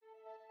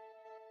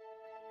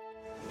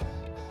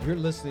You're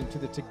listening to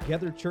the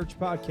Together Church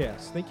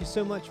podcast. Thank you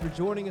so much for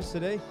joining us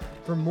today.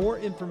 For more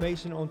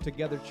information on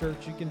Together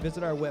Church, you can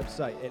visit our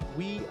website at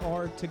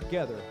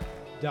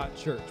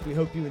wearetogether.church. We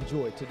hope you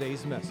enjoy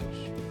today's message.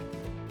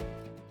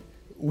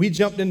 We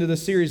jumped into the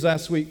series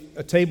last week,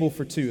 A Table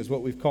for Two is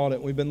what we've called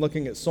it. We've been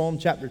looking at Psalm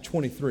chapter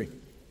 23. And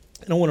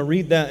I want to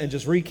read that and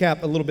just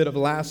recap a little bit of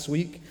last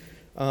week.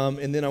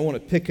 And then I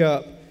want to pick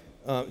up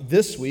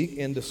this week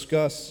and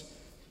discuss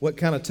what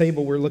kind of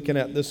table we're looking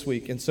at this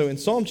week. And so in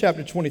Psalm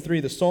chapter 23,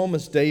 the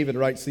psalmist David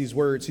writes these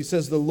words. He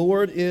says, "The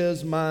Lord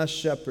is my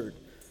shepherd,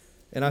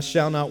 and I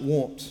shall not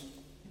want.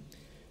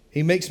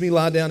 He makes me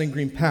lie down in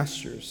green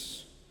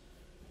pastures."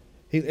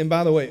 And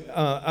by the way,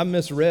 I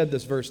misread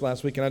this verse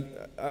last week, and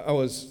I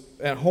was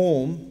at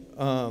home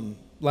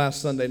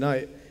last Sunday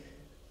night,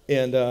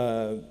 and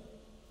I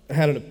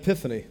had an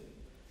epiphany.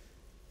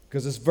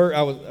 Because this verse,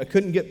 I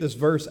couldn't get this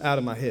verse out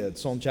of my head,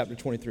 Psalm chapter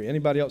 23.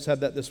 Anybody else had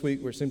that this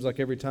week where it seems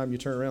like every time you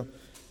turn around?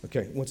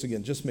 Okay, once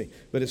again, just me,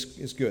 but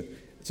it's good.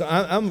 So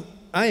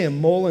I am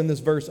mulling this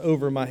verse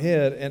over in my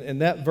head,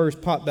 and that verse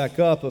popped back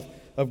up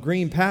of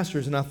green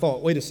pastures, and I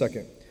thought, wait a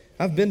second,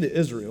 I've been to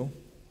Israel.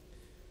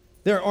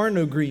 There are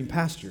no green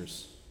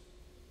pastures.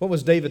 What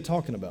was David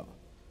talking about?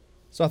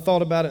 So I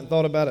thought about it.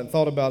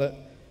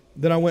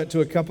 Then I went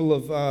to a couple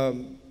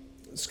of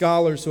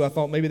scholars who I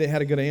thought maybe they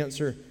had a good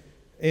answer.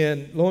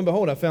 And lo and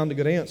behold, I found a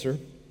good answer,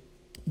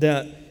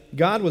 that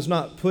God was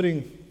not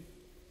putting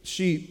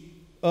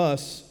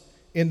us,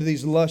 into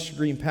these lush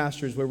green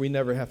pastures where we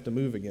never have to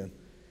move again.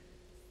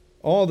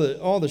 All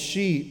the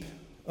sheep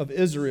of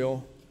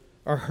Israel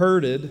are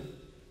herded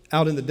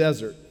out in the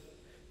desert.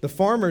 The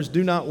farmers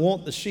do not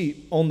want the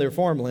sheep on their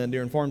farmland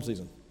during farm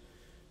season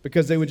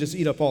because they would just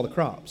eat up all the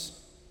crops.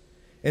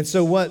 And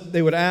so what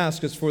they would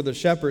ask is for the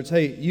shepherds,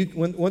 hey,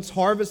 once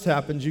harvest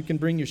happens, you can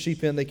bring your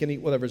sheep in, they can eat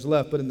whatever's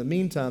left, but in the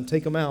meantime,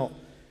 take them out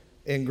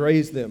and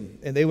graze them.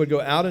 And they would go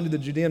out into the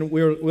Judean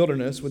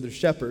wilderness with their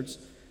shepherds,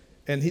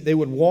 and they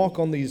would walk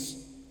on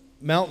these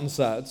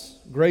mountainsides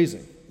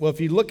grazing. Well,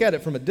 if you look at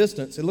it from a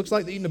distance, it looks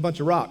like they're eating a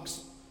bunch of rocks.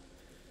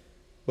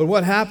 But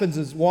what happens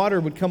is water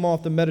would come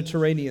off the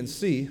Mediterranean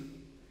Sea,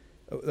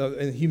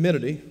 and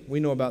humidity, we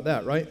know about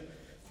that, right?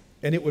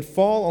 And it would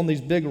fall on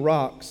these big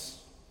rocks,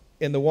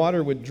 and the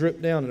water would drip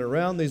down, and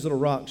around these little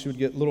rocks, you would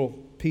get little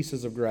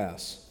pieces of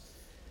grass.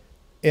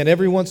 And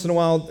every once in a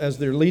while, as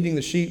they're leading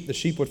the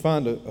sheep would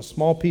find a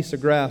small piece of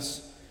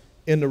grass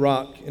in the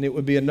rock, and it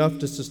would be enough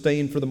to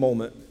sustain for the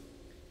moment.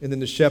 And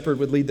then the shepherd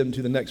would lead them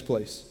to the next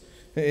place.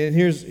 And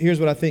here's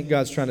what I think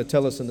God's trying to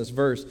tell us in this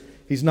verse.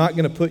 He's not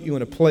going to put you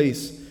in a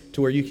place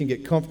to where you can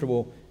get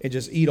comfortable and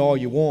just eat all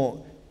you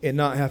want and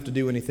not have to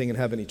do anything and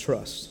have any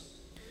trust.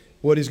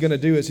 What he's going to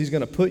do is he's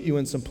going to put you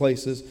in some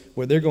places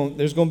where there's going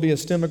to be a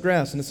stem of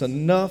grass, and it's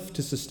enough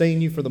to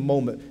sustain you for the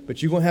moment,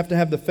 but you're going to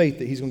have the faith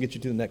that he's going to get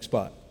you to the next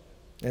spot.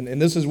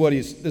 And this is what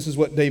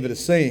David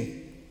is saying.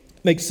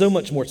 It makes so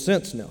much more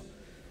sense now.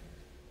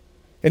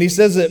 And he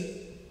says that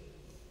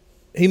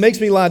he makes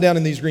me lie down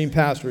in these green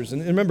pastures.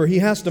 And remember, he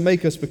has to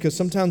make us because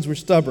sometimes we're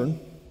stubborn.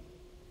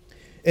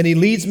 And he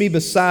leads me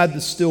beside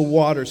the still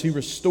waters. He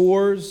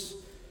restores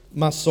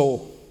my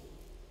soul.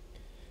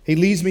 He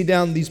leads me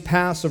down these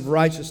paths of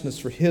righteousness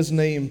for his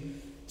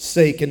name's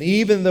sake. And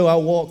even though I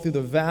walk through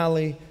the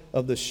valley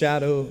of the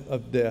shadow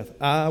of death,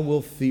 I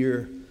will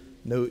fear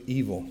no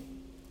evil.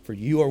 For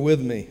you are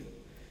with me,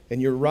 and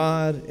your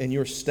rod and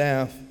your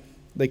staff,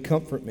 they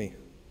comfort me.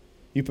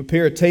 You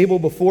prepare a table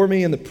before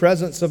me in the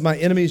presence of my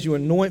enemies. You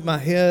anoint my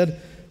head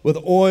with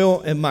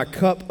oil, and my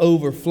cup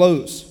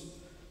overflows.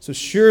 So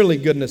surely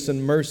goodness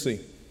and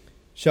mercy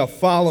shall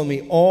follow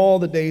me all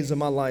the days of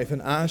my life,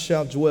 and I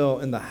shall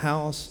dwell in the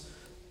house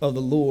of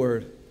the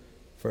Lord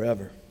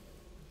forever.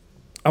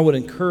 I would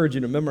encourage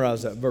you to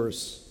memorize that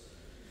verse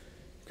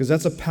because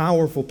that's a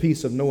powerful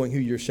piece of knowing who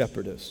your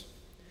shepherd is.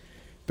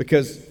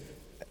 Because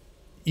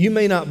you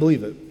may not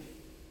believe it,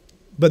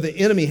 but the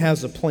enemy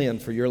has a plan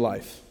for your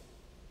life.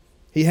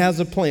 He has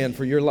a plan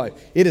for your life.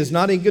 It is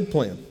not a good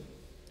plan.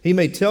 He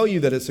may tell you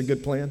that it's a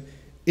good plan.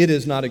 It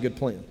is not a good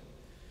plan.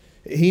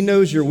 He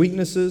knows your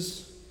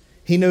weaknesses.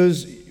 He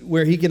knows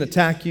where he can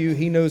attack you.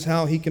 He knows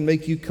how he can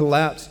make you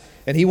collapse.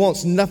 And he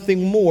wants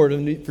nothing more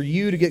for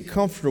you to get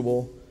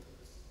comfortable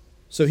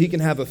so he can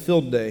have a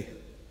field day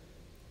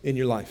in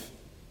your life.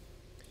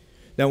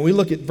 Now, when we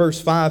look at verse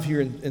 5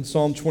 here in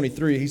Psalm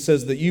 23, he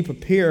says that you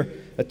prepare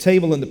a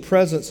table in the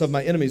presence of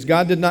my enemies.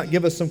 God did not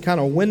give us some kind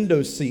of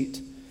window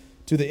seat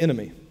to the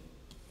enemy,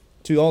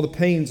 to all the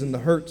pains and the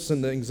hurts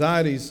and the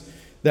anxieties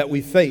that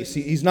we face.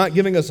 He's not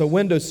giving us a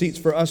window seat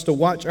for us to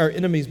watch our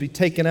enemies be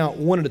taken out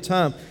one at a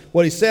time.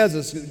 What he says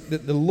is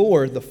that the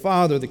Lord, the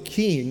Father, the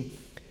King,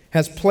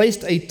 has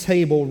placed a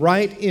table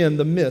right in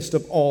the midst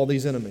of all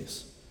these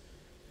enemies.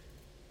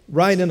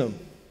 Right in them.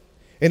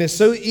 And it's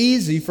so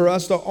easy for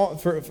us to,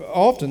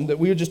 often that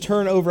we would just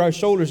turn over our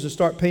shoulders to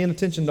start paying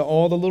attention to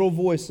all the little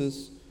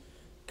voices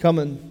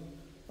coming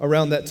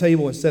around that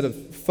table instead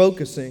of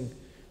focusing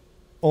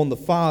on the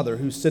Father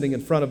who's sitting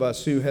in front of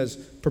us, who has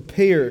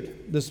prepared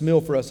this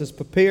meal for us, has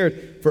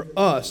prepared for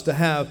us to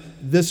have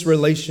this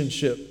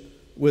relationship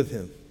with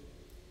Him.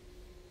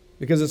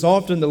 Because it's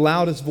often the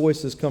loudest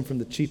voices come from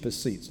the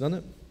cheapest seats, doesn't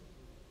it?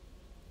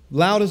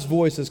 Loudest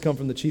voices come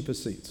from the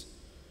cheapest seats.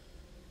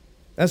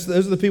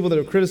 Those are the people that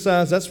are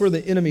criticized. That's where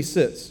the enemy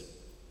sits.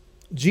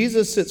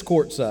 Jesus sits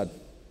courtside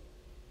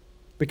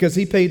because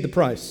he paid the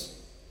price.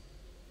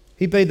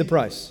 He paid the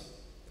price.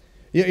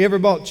 You ever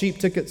bought cheap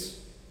tickets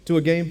to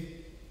a game?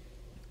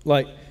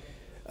 Like,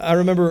 I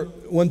remember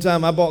one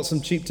time I bought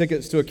some cheap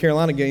tickets to a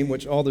Carolina game,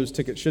 which all those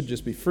tickets should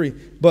just be free.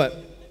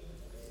 But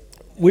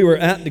we were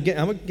at the game.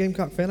 I'm a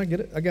Gamecock fan. I get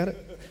it. I got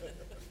it.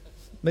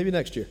 Maybe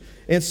next year.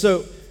 And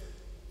so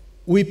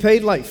we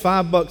paid like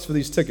 $5 for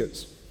these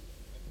tickets.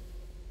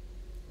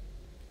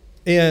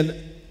 And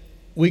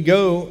we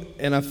go,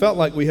 and I felt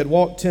like we had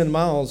walked 10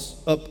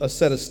 miles up a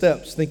set of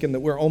steps thinking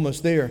that we're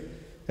almost there.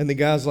 And the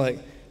guy's like,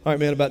 all right,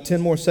 man, about 10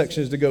 more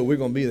sections to go. We're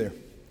going to be there.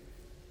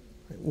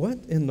 What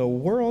in the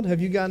world have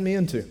you gotten me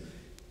into?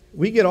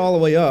 We get all the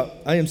way up.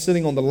 I am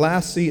sitting on the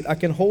last seat. I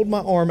can hold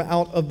my arm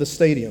out of the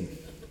stadium.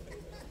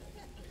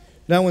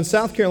 Now, when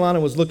South Carolina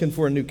was looking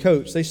for a new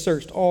coach, they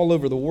searched all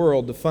over the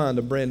world to find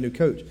a brand new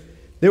coach.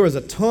 There was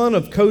a ton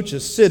of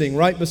coaches sitting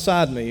right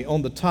beside me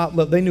on the top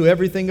level. They knew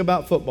everything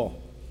about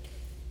football.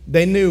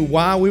 They knew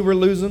why we were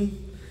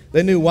losing.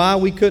 They knew why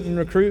we couldn't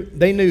recruit.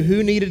 They knew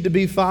who needed to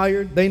be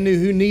fired. They knew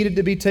who needed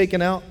to be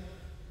taken out.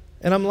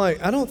 And I'm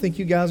like, I don't think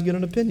you guys get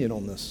an opinion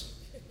on this.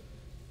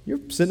 You're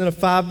sitting in a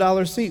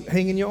 $5 seat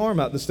hanging your arm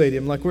out the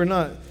stadium like we're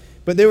not.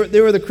 But they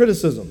were the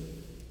criticism,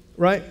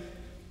 right?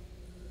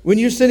 When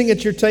you're sitting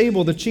at your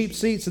table, the cheap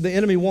seats of the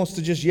enemy wants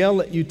to just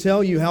yell at you,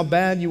 tell you how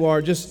bad you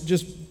are,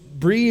 just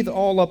breathe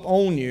all up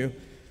on you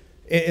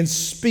and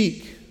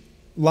speak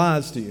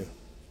lies to you.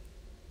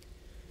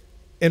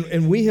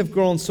 And we have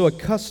grown so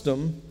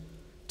accustomed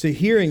to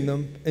hearing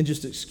them and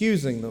just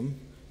excusing them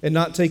and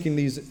not taking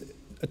these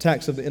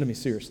attacks of the enemy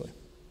seriously.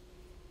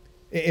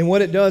 And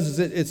what it does is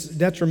it's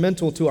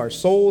detrimental to our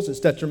souls, it's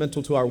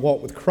detrimental to our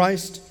walk with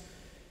Christ,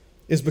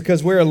 is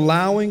because we're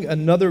allowing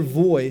another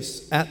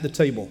voice at the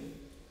table.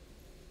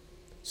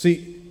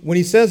 See, when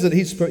he says that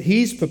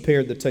he's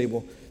prepared the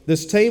table,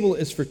 this table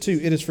is for two.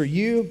 It is for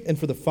you and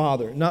for the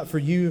Father, not for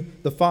you,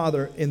 the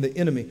Father, and the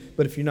enemy.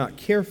 But if you're not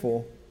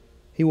careful,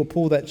 he will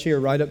pull that chair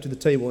right up to the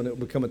table and it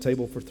will become a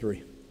table for three.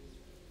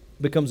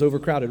 It becomes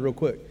overcrowded real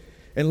quick.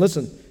 And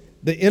listen,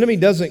 the enemy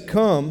doesn't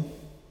come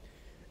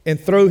and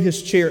throw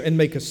his chair and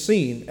make a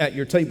scene at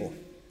your table.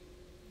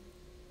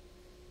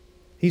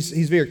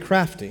 He's very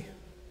crafty.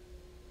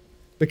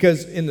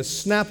 Because in the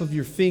snap of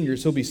your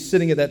fingers, he'll be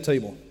sitting at that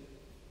table,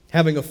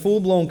 having a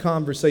full-blown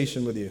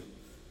conversation with you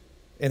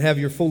and have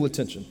your full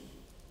attention.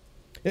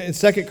 In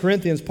 2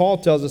 Corinthians, Paul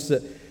tells us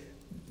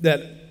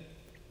that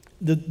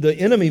the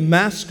enemy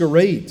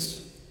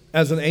masquerades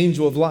as an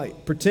angel of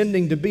light,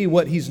 pretending to be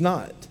what he's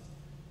not.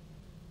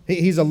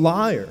 He's a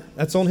liar.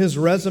 That's on his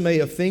resume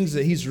of things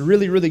that he's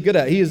really, really good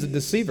at. He is a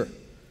deceiver.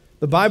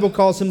 The Bible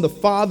calls him the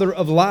father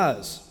of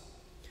lies.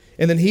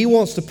 And then he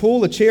wants to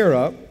pull a chair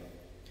up,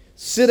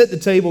 sit at the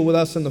table with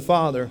us and the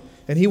Father,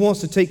 and he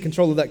wants to take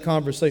control of that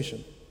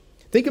conversation.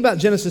 Think about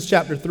Genesis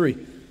chapter 3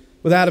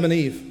 with Adam and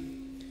Eve.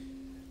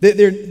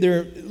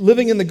 They're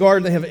living in the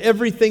garden. They have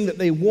everything that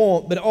they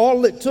want, but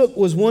all it took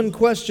was one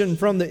question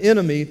from the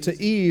enemy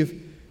to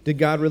Eve. Did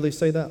God really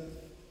say that?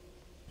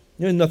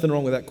 There's nothing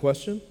wrong with that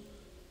question.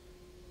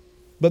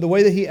 But the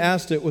way that he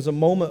asked it was a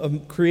moment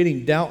of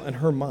creating doubt in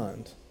her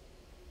mind.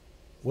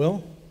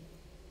 Well,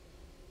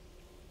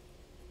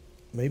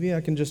 maybe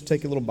I can just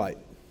take a little bite.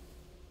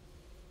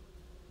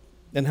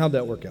 And how'd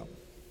that work out?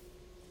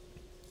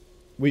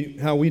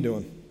 How are we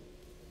doing?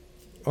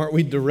 Aren't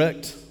we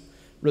direct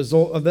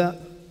result of that?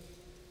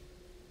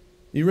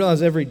 You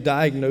realize every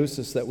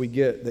diagnosis that we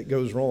get that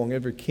goes wrong,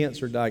 every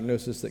cancer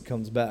diagnosis that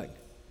comes back,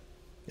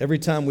 every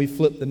time we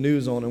flip the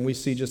news on and we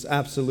see just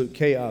absolute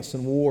chaos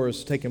and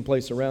wars taking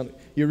place around it,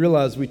 you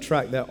realize we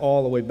track that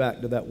all the way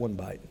back to that one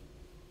bite.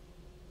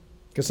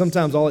 Because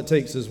sometimes all it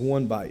takes is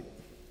one bite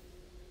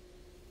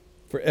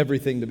for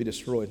everything to be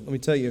destroyed. Let me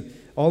tell you,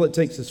 all it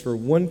takes is for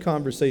one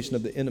conversation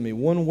of the enemy,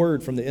 one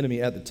word from the enemy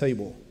at the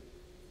table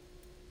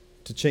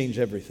to change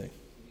everything.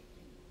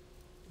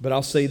 But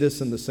I'll say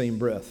this in the same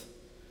breath.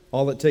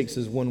 All it takes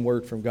is one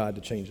word from God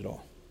to change it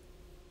all.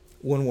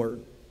 One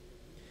word.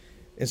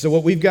 And so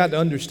what we've got to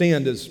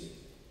understand is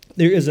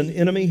there is an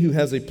enemy who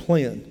has a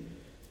plan.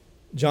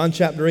 John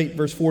chapter 8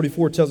 verse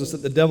 44 tells us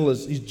that the devil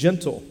he's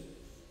gentle.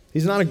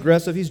 He's not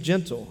aggressive, he's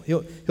gentle.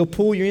 He'll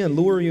pull you in,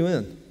 lure you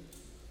in.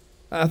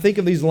 I think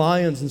of these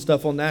lions and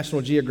stuff on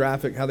National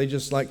Geographic, how they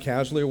just like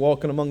casually are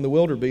walking among the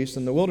wildebeest,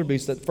 and the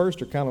wildebeest at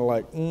first are kind of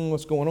like,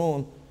 what's going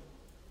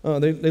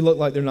on? They look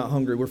like they're not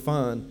hungry, we're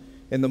fine.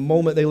 And the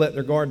moment they let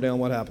their guard down,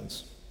 what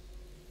happens?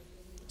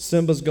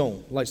 Simba's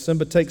gone. Like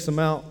Simba takes them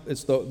out.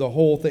 It's the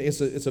whole thing.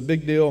 It's a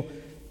big deal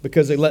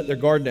because they let their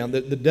guard down.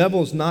 The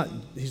devil is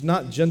he's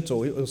not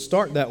gentle. He'll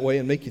start that way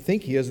and make you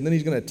think he is, and then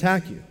he's going to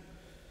attack you.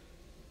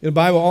 The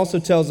Bible also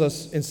tells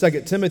us in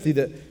 2 Timothy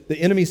that the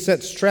enemy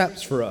sets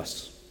traps for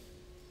us.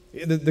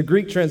 The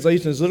Greek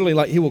translation is literally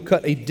like he will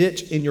cut a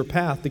ditch in your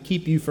path to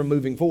keep you from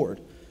moving forward.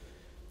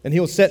 And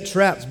he'll set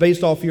traps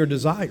based off your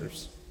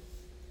desires.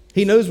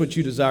 He knows what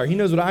you desire. He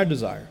knows what I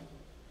desire.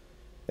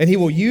 And he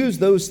will use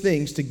those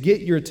things to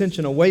get your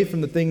attention away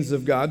from the things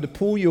of God, to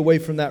pull you away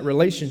from that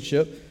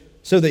relationship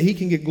so that he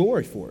can get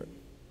glory for it.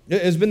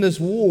 There's been this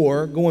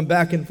war going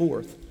back and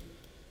forth.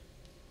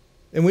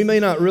 And we may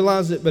not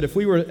realize it, but if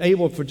we were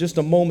able for just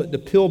a moment to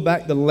peel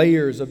back the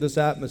layers of this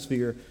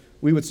atmosphere,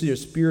 we would see a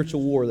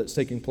spiritual war that's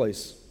taking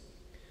place.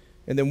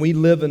 And then we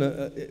live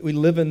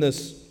in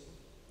this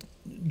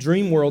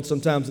dream world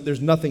sometimes that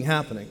there's nothing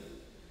happening.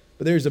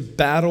 But there's a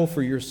battle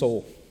for your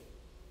soul.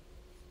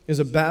 There's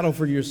a battle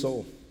for your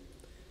soul.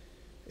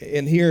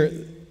 And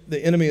here,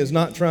 the enemy is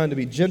not trying to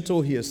be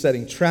gentle. He is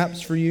setting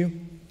traps for you.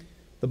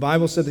 The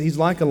Bible said that he's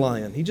like a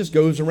lion. He just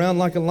goes around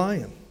like a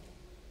lion,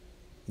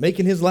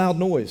 making his loud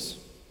noise.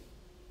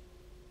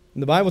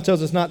 And the Bible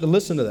tells us not to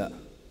listen to that.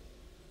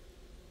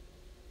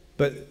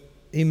 But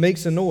he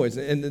makes a noise.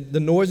 And the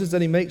noises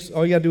that he makes,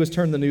 all you got to do is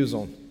turn the news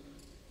on.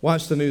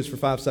 Watch the news for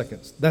 5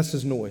 seconds. That's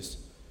his noise.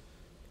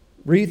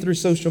 Read through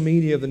social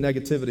media of the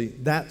negativity.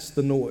 That's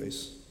the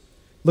noise.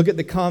 Look at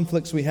the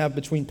conflicts we have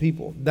between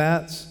people.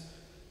 That's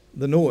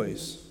the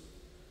noise.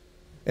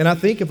 And I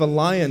think if a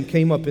lion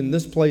came up in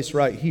this place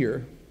right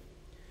here,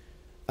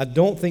 I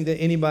don't think that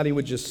anybody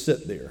would just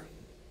sit there.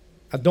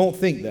 I don't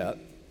think that.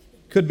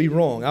 Could be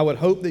wrong. I would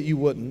hope that you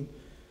wouldn't.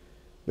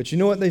 But you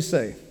know what they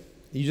say?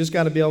 You just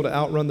got to be able to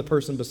outrun the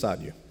person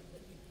beside you.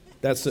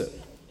 That's it.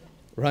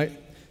 Right?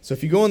 So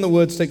if you go in the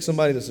woods, take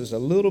somebody that's just a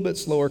little bit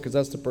slower because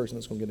that's the person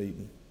that's going to get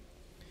eaten.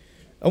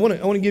 I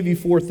want to give you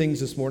 4 things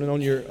this morning. On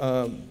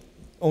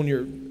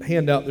your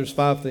handout, there's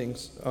 5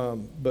 things,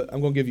 but I'm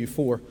going to give you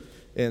 4.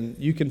 And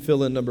you can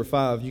fill in number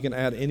 5. You can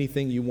add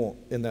anything you want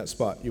in that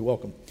spot. You're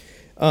welcome.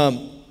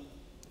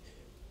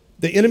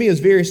 The enemy is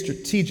very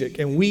strategic,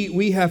 and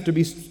we have to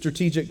be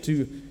strategic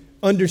to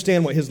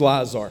understand what his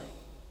lies are.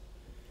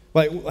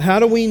 Like, how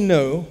do we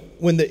know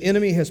when the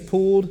enemy has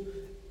pulled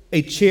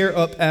a chair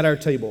up at our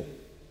table?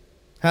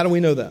 How do we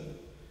know that?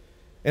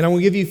 And I'm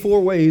going to give you 4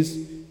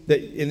 ways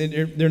that,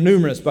 and they're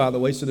numerous, by the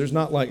way, so there's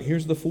not like,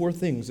 here's the 4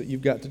 things that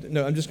you've got to do.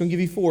 No, I'm just going to give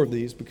you 4 of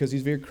these because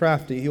he's very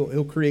crafty.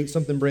 He'll create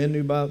something brand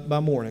new by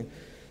morning.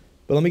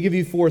 But let me give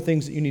you 4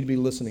 things that you need to be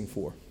listening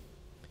for.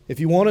 If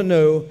you want to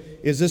know,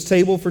 is this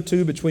table for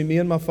 2 between me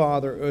and my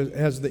Father, or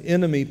has the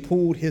enemy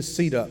pulled his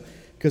seat up?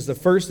 Because the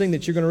first thing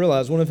that you're going to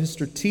realize, one of his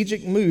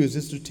strategic moves,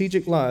 his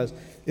strategic lies,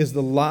 is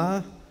the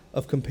lie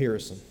of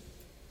comparison.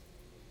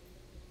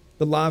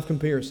 The lie of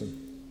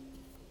comparison.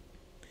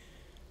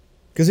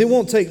 Because it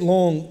won't take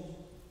long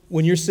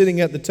when you're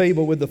sitting at the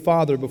table with the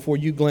Father before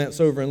you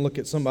glance over and look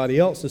at somebody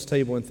else's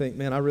table and think,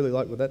 man, I really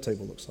like what that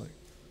table looks like.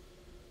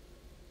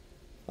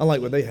 I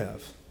like what they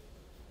have.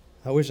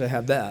 I wish I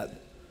had that.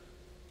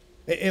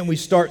 And we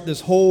start this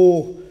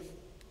whole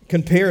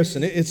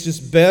comparison. It's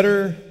just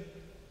better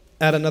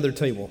at another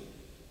table.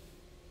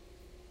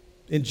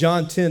 In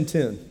John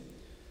 10:10,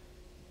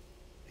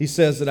 he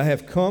says that I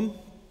have come,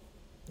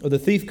 or the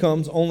thief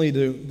comes only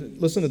to,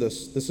 listen to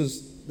this. This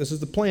is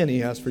the plan he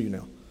has for you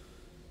now.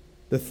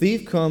 The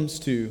thief comes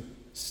to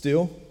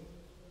steal,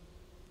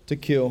 to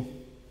kill,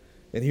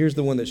 and here's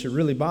the one that should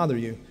really bother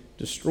you,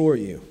 destroy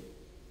you.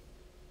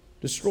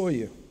 Destroy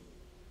you.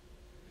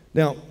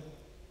 Now,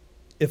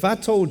 if I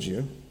told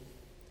you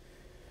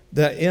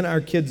that in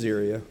our kids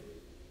area,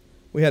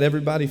 we had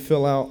everybody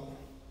fill out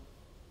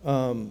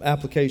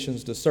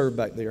applications to serve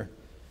back there,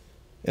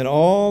 and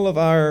all of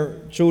our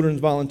children's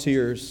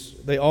volunteers,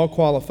 they all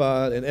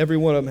qualified, and every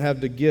one of them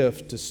had the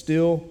gift to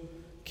steal,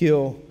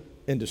 kill,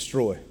 and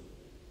destroy.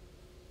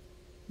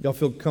 Y'all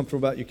feel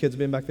comfortable about your kids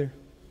being back there?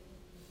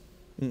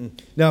 Mm-mm.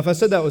 Now, if I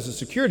said that was a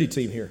security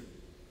team here,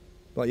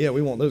 like, yeah,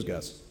 we want those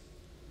guys.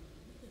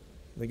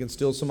 They can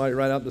steal somebody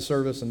right out the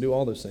service and do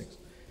all those things.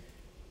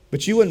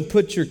 But you wouldn't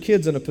put your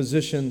kids in a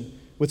position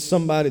with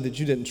somebody that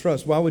you didn't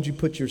trust. Why would you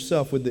put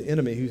yourself with the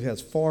enemy who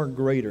has far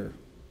greater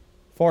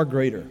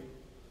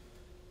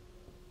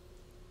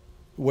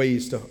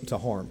ways to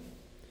harm?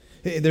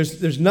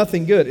 There's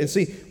nothing good. And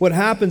see, what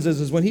happens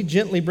is when he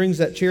gently brings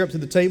that chair up to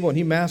the table and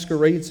he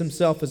masquerades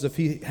himself as if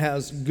he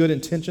has good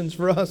intentions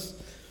for us,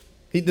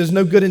 there's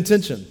no good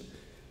intention.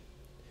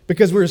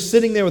 Because we're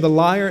sitting there with a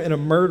liar and a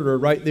murderer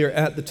right there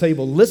at the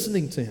table,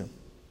 listening to him,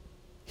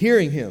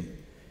 hearing him.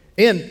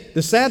 And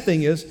the sad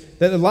thing is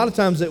that a lot of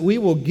times that we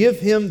will give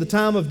him the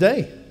time of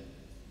day.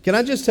 Can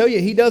I just tell you,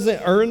 he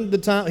doesn't earn the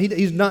time.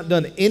 He's not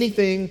done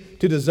anything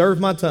to deserve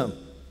my time.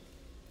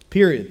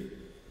 Period.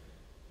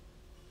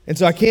 And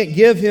so I can't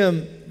give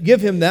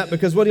him that,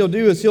 because what he'll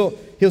do is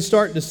he'll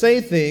start to say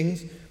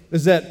things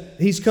is that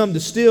he's come to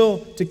steal,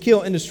 to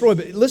kill, and destroy.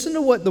 But listen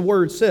to what the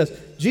word says.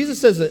 Jesus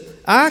says that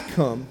I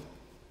come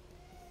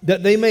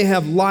that they may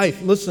have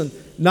life. Listen,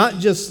 not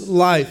just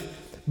life,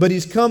 but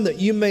he's come that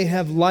you may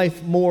have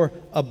life more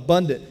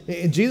abundant.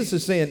 And Jesus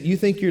is saying, you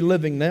think you're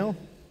living now?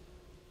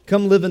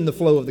 Come live in the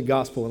flow of the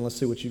gospel, and let's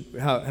see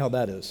how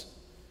that is.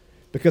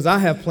 Because I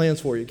have plans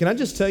for you. Can I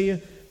just tell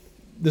you,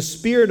 the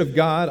Spirit of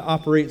God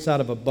operates out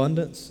of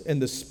abundance,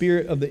 and the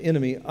spirit of the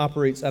enemy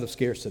operates out of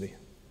scarcity.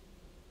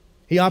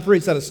 He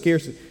operates out of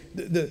scarcity.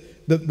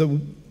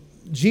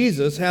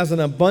 Jesus has an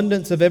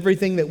abundance of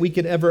everything that we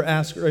could ever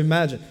ask or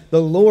imagine.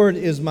 The Lord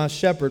is my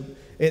shepherd,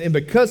 and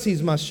because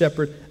he's my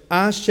shepherd,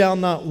 I shall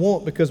not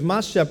want, because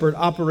my shepherd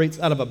operates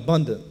out of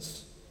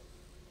abundance.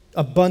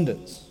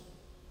 Abundance.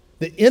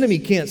 The enemy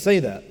can't say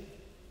that,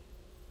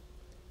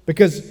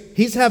 because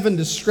he's having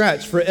to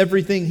scratch for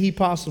everything he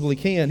possibly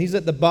can. He's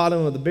at the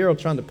bottom of the barrel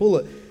trying to pull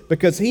it,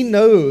 because he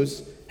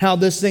knows how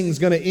this thing's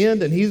going to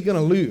end and he's going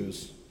to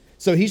lose.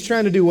 So he's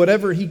trying to do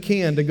whatever he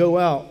can to go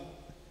out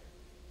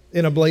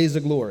in a blaze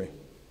of glory.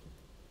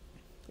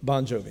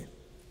 Bon Jovi.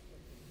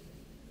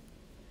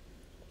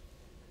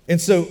 And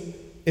so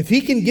if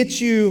he can get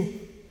you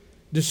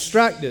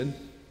distracted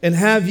and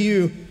have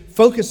you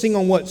focusing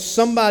on what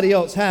somebody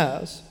else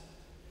has,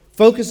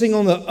 focusing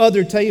on the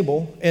other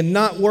table and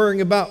not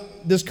worrying about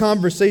this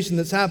conversation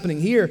that's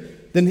happening here,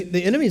 then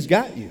the enemy's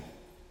got you.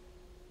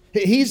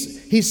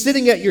 He's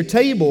sitting at your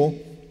table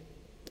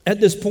at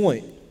this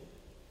point,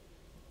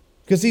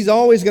 because he's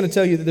always going to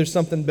tell you that there's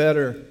something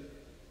better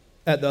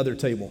at the other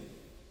table.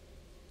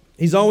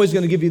 He's always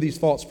going to give you these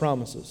false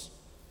promises,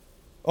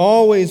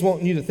 always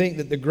wanting you to think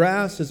that the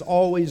grass is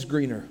always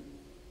greener.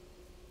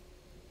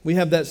 We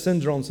have that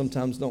syndrome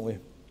sometimes, don't we?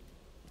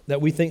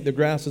 That we think the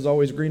grass is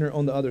always greener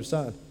on the other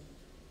side.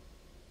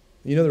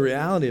 You know, the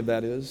reality of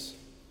that is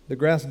the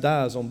grass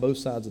dies on both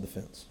sides of the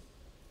fence.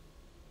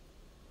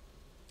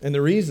 And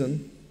the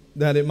reason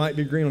that it might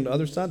be green on the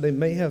other side, they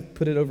may have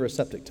put it over a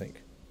septic tank.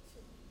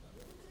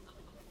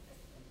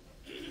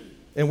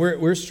 And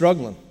we're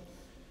struggling.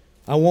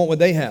 I want what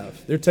they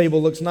have. Their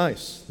table looks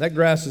nice. That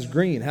grass is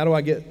green. How do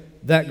I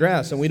get that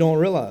grass? And we don't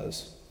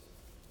realize.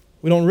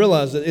 We don't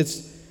realize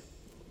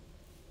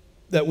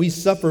that we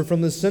suffer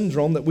from this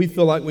syndrome, that we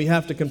feel like we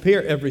have to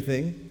compare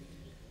everything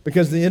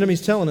because the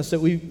enemy's telling us that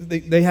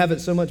they have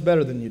it so much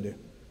better than you do.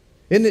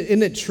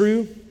 Isn't it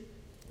true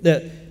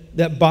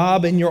that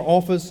Bob in your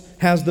office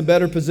has the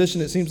better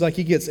position? It seems like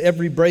he gets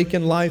every break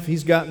in life.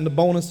 He's gotten the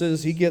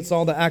bonuses. He gets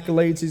all the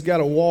accolades. He's got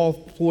a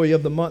wall employee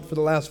of the month for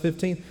the last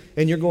 15.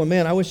 And you're going,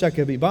 man, I wish I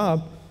could be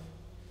Bob.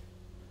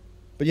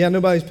 But yeah,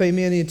 nobody's paying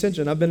me any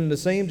attention. I've been in the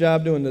same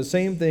job doing the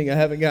same thing. I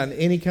haven't gotten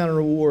any kind of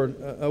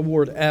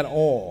award at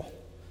all.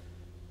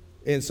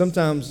 And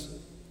sometimes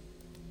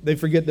they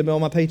forget to mail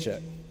my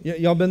paycheck.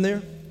 Y'all been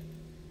there?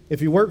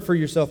 If you work for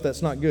yourself,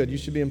 that's not good. You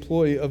should be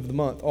employee of the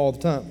month all the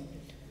time.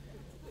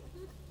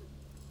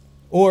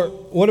 Or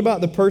what about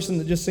the person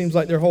that just seems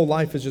like their whole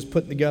life is just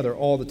put together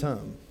all the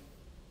time?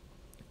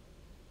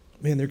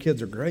 Man, their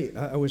kids are great.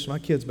 I wish my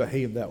kids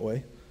behaved that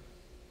way.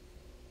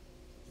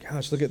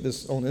 Gosh, look at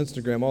this on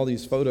Instagram, all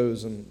these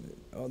photos, and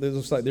it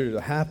looks like they're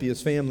the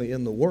happiest family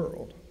in the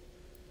world.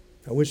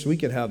 I wish we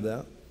could have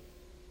that.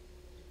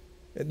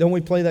 Don't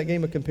we play that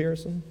game of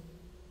comparison?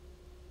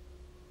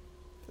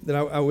 That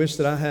I wish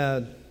that I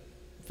had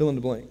fill in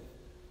the blank.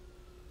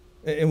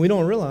 And we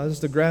don't realize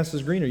the grass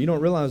is greener. You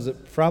don't realize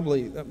that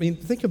probably, I mean,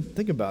 think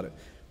about it.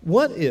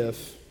 What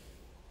if,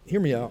 hear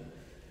me out,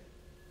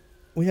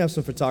 we have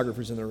some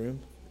photographers in the room.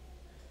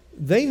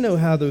 They know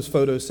how those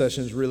photo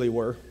sessions really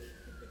were.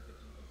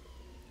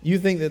 You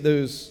think that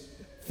those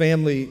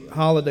family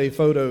holiday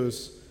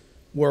photos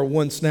were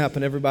one snap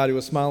and everybody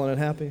was smiling and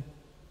happy?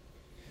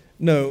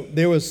 No,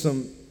 there was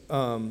some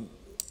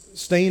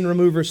stain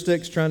remover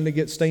sticks trying to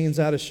get stains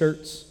out of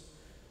shirts.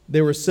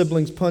 There were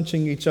siblings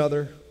punching each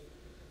other.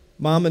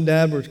 Mom and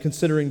dad were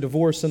considering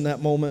divorce in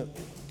that moment.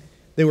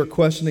 They were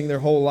questioning their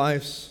whole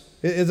lives.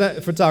 Is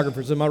that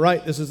photographers? Am I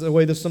right? This is the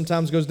way this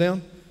sometimes goes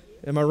down?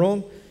 Am I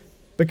wrong?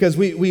 Because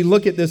we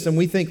look at this and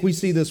we think we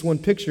see this one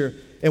picture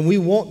and we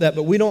want that,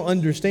 but we don't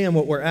understand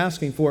what we're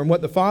asking for. And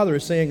what the Father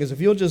is saying is, if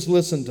you'll just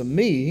listen to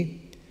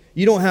me,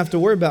 you don't have to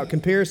worry about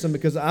comparison,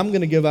 because I'm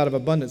going to give out of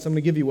abundance. I'm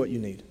going to give you what you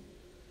need.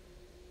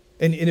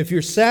 And if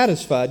you're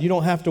satisfied, you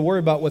don't have to worry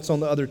about what's on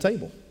the other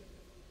table,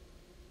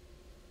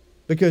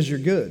 because you're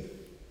good.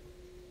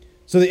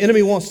 So the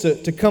enemy wants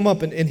to come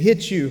up and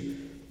hit you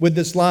with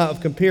this lie of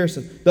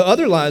comparison. The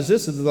other lie is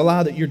this, is the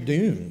lie that you're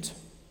doomed.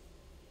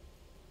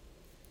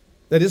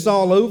 That it's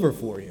all over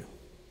for you.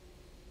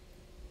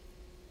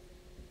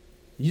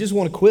 You just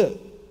want to quit.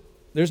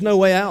 There's no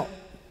way out.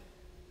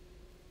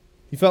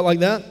 You felt like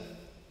that?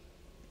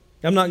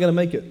 I'm not going to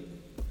make it.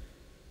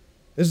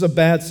 This is a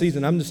bad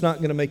season. I'm just not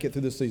going to make it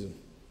through this season.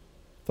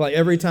 I feel like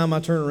every time I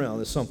turn around,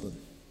 there's something.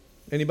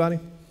 Anybody?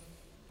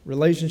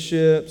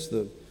 Relationships,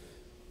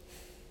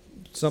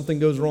 something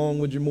goes wrong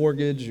with your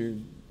mortgage, your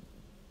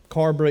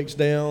car breaks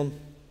down,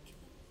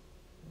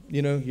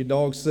 your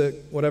dog's sick,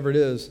 whatever it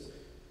is.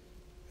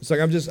 It's like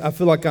I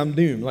feel like I'm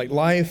doomed. Like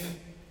life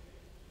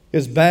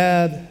is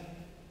bad.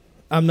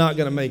 I'm not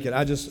going to make it.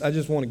 I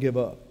just want to give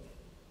up.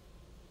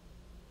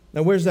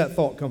 Now, where's that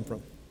thought come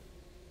from?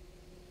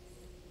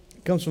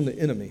 It comes from the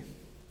enemy.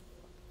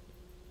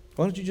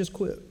 Why don't you just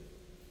quit?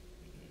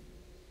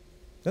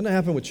 Doesn't that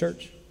happen with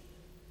church?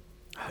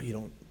 Oh,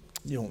 you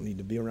don't need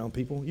to be around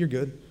people. You're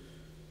good.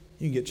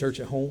 You can get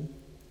church at home.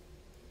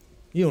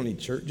 You don't need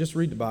church. Just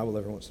read the Bible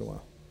every once in a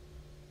while.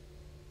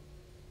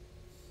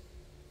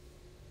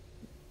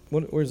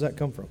 Where does that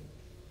come from?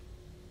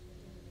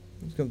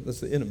 That's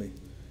the enemy.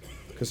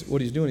 Because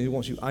what he's doing, he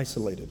wants you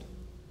isolated.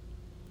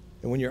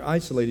 And when you're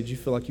isolated, you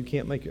feel like you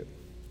can't make it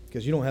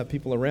because you don't have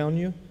people around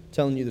you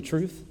telling you the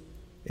truth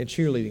and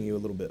cheerleading you a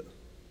little bit.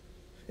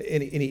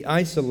 And he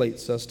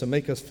isolates us to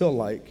make us feel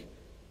like,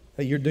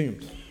 hey, you're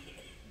doomed.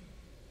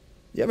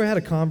 You ever had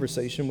a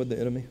conversation with the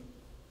enemy?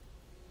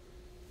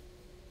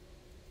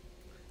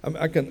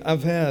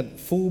 I've had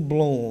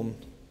full-blown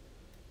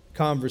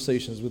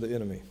conversations with the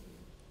enemy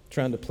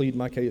trying to plead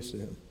my case to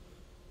him.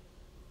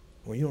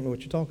 Well, you don't know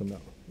what you're talking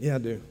about. Yeah, I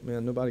do.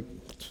 Man,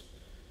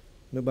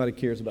 nobody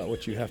cares about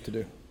what you have to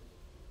do.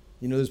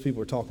 You know those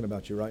people are talking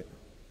about you, right?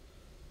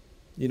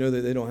 You know that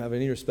they don't have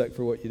any respect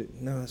for what you do.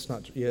 No, that's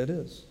not true. Yeah, it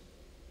is.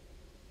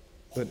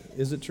 But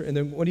is it true? And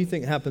then what do you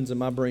think happens in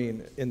my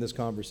brain in this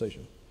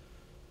conversation?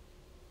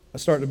 I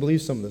start to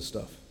believe some of this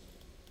stuff.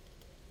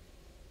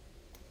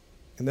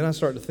 And then I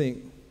start to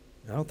think,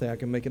 I don't think I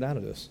can make it out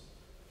of this.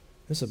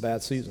 This is a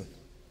bad season.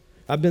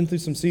 I've been through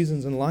some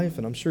seasons in life,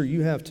 and I'm sure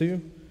you have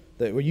too,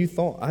 that where you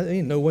thought, I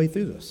ain't no way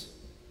through this.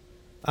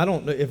 I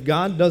don't know. If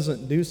God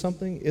doesn't do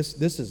something,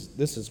 this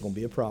is going to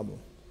be a problem.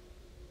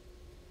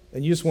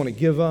 And you just want to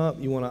give up.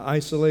 You want to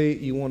isolate.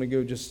 You want to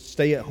go just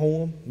stay at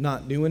home,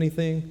 not do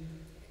anything,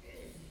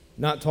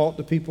 not talk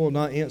to people,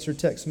 not answer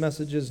text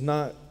messages,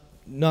 not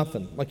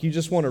nothing. Like you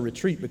just want to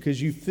retreat because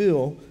you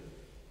feel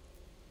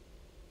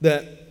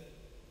that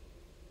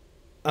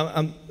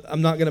I'm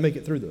not going to make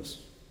it through this.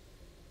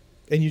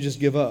 And you just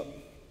give up.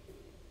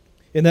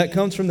 And that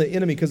comes from the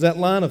enemy because that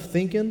line of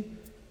thinking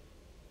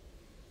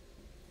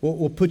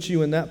will put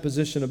you in that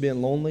position of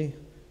being lonely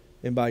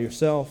and by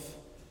yourself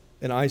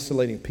and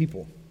isolating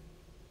people.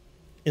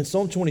 In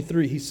Psalm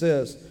 23, he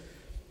says,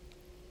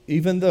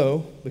 even though,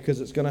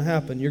 because it's going to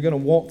happen, you're going to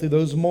walk through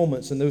those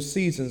moments and those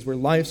seasons where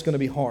life's going to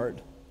be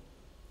hard.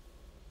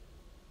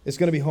 It's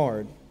going to be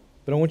hard.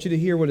 But I want you to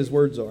hear what his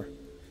words are.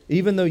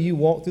 Even though you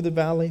walk through the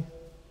valley,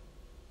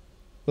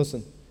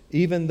 listen,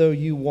 even though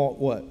you walk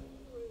what?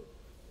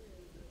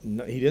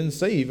 No, he didn't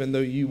say even though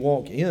you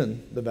walk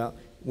in the valley.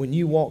 When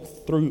you walk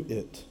through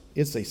it,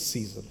 it's a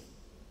season.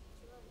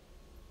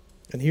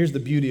 And here's the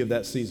beauty of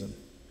that season.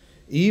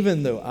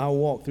 Even though I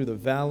walk through the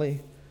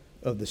valley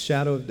of the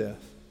shadow of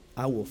death,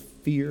 I will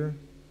fear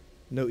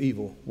no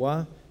evil.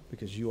 Why?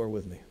 Because you are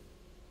with me.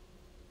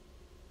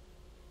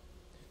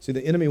 See,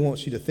 the enemy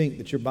wants you to think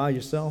that you're by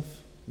yourself.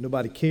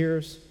 Nobody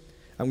cares.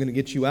 I'm going to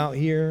get you out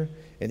here,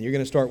 and you're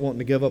going to start wanting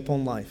to give up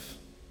on life.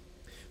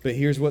 But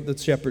here's what the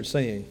shepherd's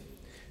saying.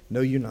 No,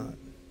 you're not,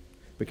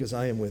 because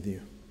I am with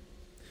you.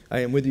 I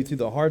am with you through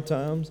the hard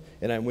times,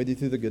 and I'm with you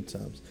through the good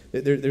times.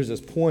 There's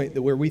this point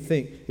that where we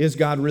think, is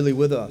God really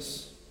with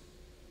us?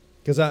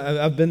 Because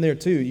I've been there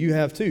too. You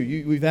have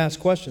too. We've asked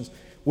questions.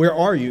 Where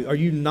are you? Are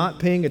you not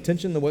paying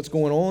attention to what's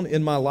going on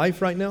in my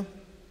life right now?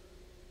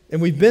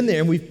 And we've been there,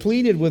 and we've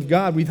pleaded with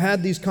God. We've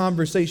had these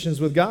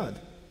conversations with God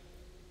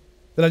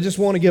that I just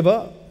want to give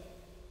up.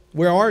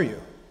 Where are you?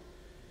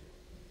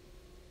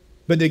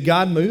 But did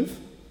God move?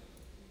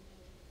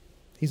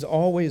 He's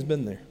always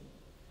been there.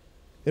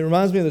 It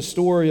reminds me of the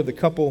story of the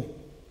couple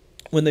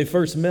when they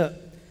first met.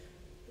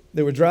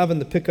 They were driving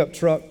the pickup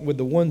truck with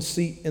the one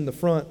seat in the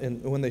front,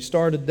 and when they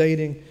started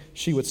dating,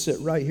 she would sit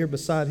right here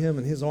beside him,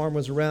 and his arm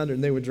was around her,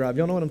 and they would drive.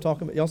 Y'all know what I'm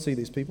talking about? Y'all see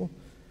these people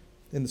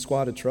in the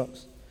squatted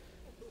trucks?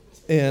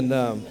 And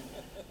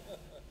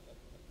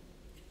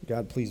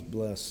God, please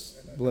bless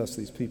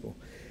these people.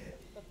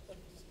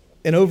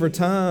 And over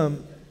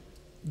time,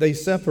 they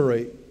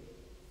separate.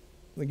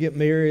 They get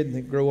married, and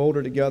they grow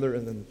older together,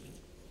 and then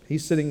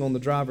he's sitting on the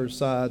driver's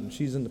side, and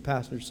she's in the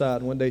passenger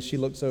side, and one day she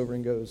looks over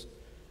and goes,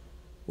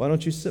 why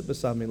don't you sit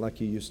beside me like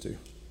you used to?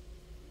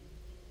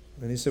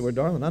 And he said, well,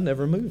 darling, I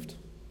never moved.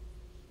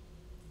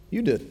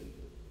 You did.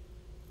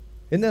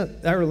 Isn't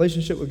that our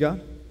relationship with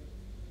God?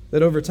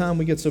 That over time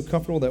we get so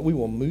comfortable that we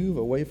will move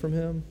away from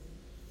him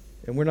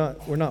and we're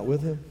not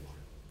with him.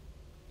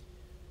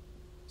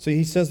 So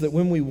he says that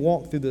when we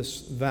walk through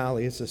this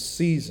valley, it's a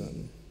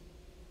season.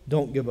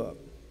 Don't give up.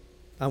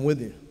 I'm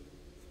with you.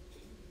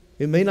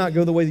 It may not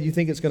go the way that you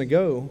think it's going to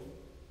go,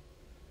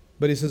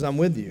 but he says, I'm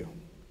with you.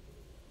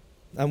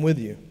 I'm with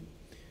you.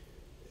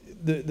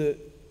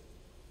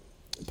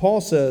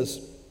 Paul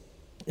says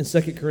in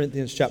 2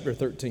 Corinthians chapter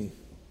 13,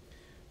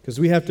 because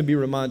we have to be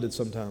reminded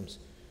sometimes,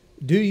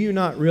 do you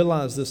not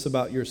realize this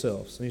about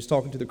yourselves? And he's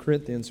talking to the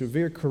Corinthians who are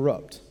very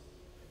corrupt.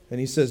 And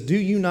he says, do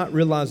you not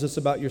realize this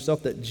about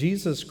yourself, that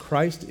Jesus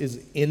Christ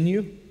is in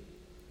you?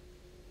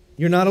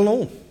 You're not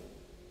alone.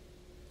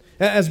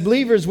 As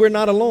believers, we're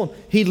not alone.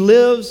 He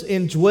lives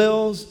and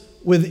dwells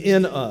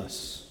within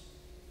us.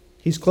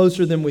 He's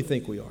closer than we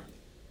think we are.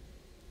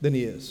 Than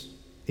he is.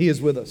 He is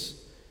with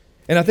us.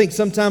 And I think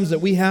sometimes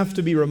that we have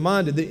to be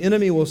reminded. The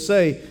enemy will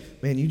say,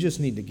 man, you just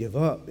need to give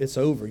up. It's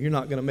over. You're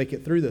not going to make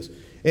it through this.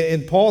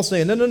 And Paul's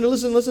saying, no,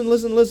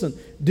 listen.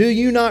 Do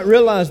you not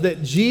realize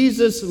that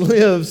Jesus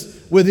lives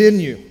within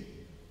you?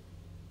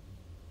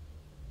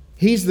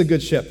 He's the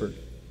good shepherd.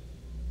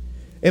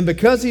 And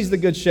because he's the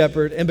good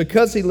shepherd, and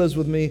because he lives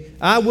with me,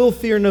 I will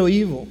fear no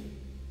evil,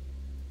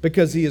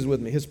 because he is with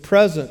me. His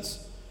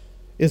presence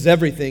is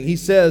everything. He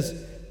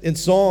says in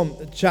Psalm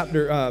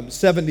chapter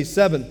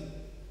 77,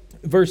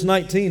 verse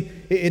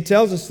 19, it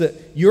tells us that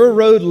your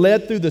road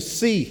led through the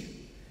sea,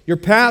 your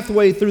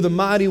pathway through the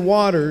mighty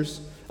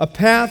waters, a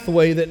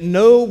pathway that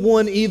no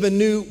one even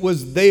knew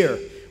was there.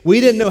 We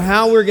didn't know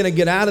how we were going to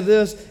get out of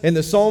this, and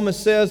the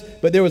psalmist says,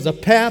 but there was a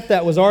path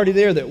that was already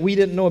there that we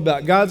didn't know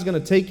about. God's going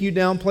to take you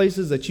down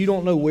places that you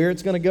don't know where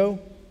it's going to go,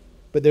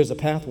 but there's a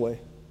pathway,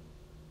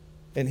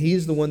 and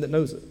He's the one that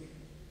knows it.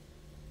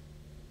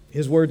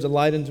 His word's a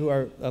lamp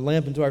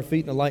into our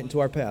feet and a light into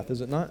our path,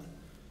 is it not?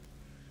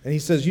 And He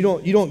says, you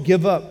don't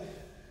give up.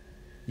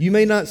 You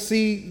may not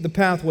see the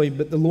pathway,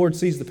 but the Lord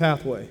sees the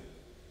pathway.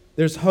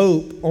 There's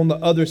hope on the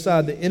other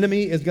side. The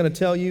enemy is going to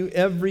tell you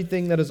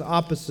everything that is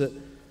opposite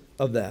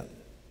of that.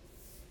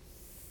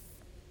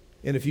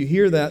 And if you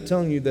hear that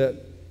telling you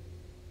that,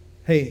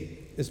 hey,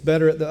 it's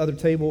better at the other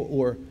table,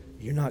 or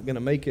you're not going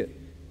to make it,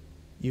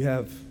 you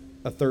have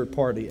a third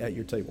party at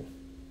your table.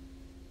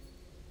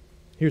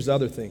 Here's the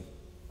other thing.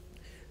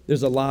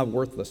 There's a lie of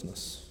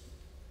worthlessness.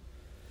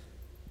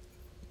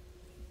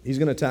 He's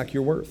going to attack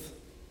your worth.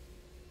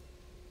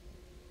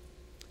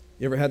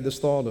 You ever had this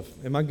thought of,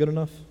 am I good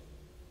enough?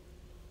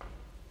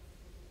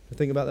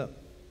 Think about that.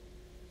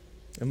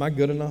 Am I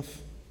good enough?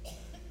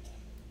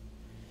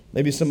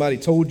 Maybe somebody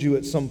told you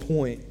at some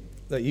point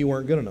that you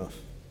weren't good enough.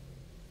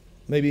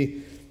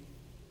 Maybe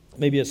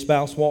a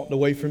spouse walked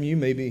away from you.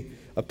 Maybe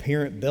a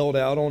parent bailed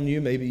out on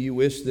you. Maybe you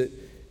wish that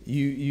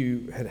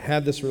you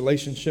had this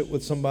relationship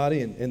with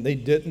somebody and they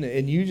didn't,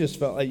 and you just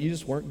felt like you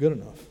just weren't good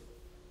enough.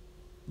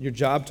 Your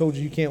job told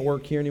you can't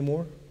work here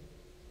anymore.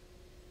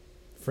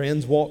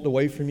 Friends walked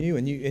away from you,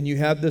 and you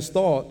had this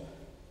thought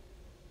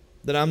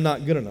that I'm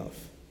not good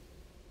enough.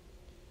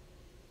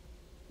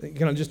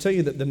 Can I just tell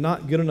you that the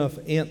Not Good Enough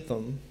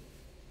anthem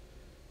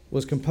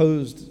was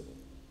composed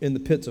in the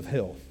pits of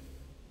hell?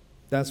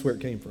 That's where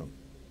it came from.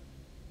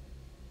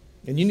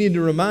 And you need to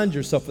remind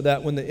yourself of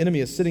that when the enemy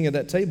is sitting at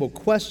that table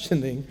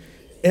questioning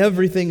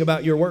everything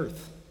about your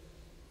worth.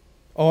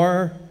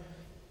 Are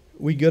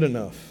we good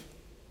enough?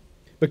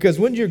 Because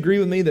wouldn't you agree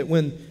with me that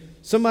when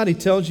somebody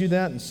tells you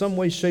that in some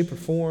way, shape, or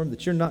form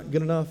that you're not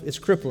good enough, it's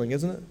crippling,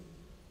 isn't it?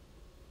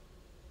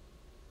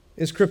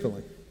 It's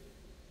crippling.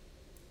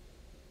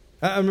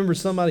 I remember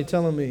somebody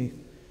telling me,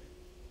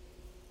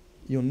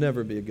 you'll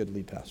never be a good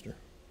lead pastor.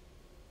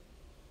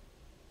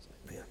 It's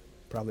like, man,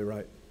 probably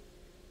right.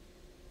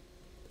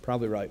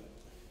 Probably right.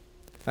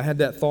 I had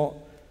that thought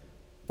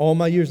all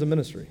my years of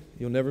ministry.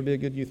 You'll never be a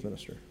good youth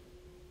minister.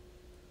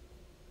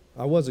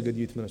 I was a good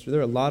youth minister.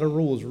 There are a lot of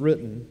rules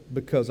written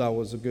because I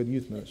was a good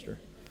youth minister.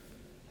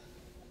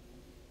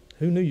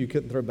 Who knew you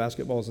couldn't throw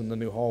basketballs in the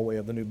new hallway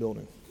of the new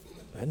building?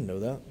 I didn't know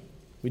that.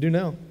 We do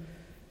now.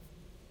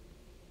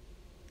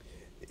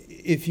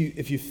 If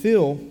you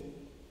feel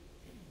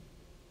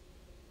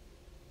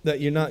that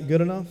you're not good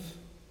enough,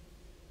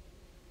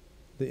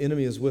 the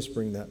enemy is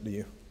whispering that to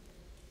you.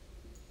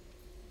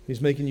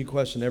 He's making you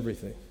question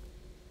everything.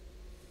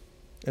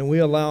 And we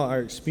allow our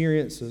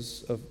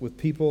experiences with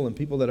people and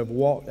people that have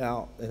walked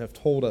out and have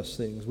told us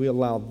things, we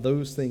allow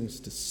those things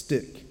to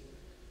stick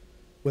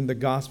when the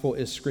gospel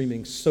is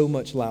screaming so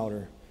much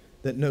louder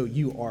that no,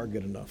 you are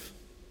good enough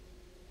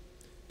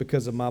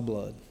because of my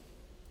blood,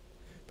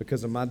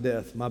 because of my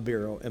death, my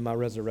burial, and my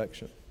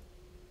resurrection.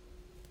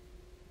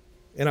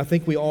 And I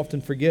think we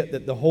often forget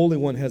that the Holy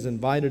One has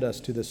invited us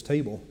to this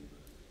table.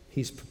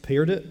 He's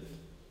prepared it.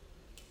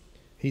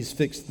 He's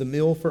fixed the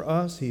meal for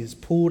us. He has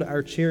pulled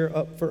our chair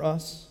up for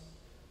us.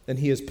 And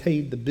He has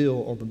paid the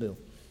bill on the bill.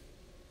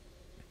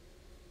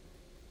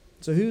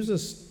 So who's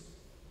this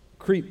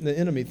creep, the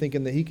enemy,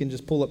 thinking that he can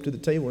just pull up to the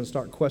table and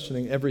start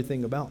questioning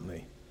everything about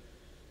me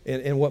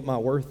and what my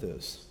worth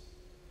is?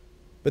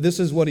 But this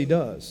is what he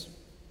does.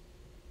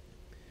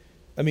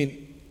 I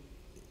mean,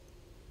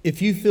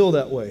 if you feel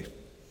that way,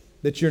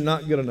 that you're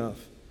not good enough,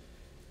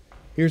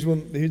 this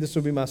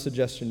will be my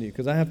suggestion to you,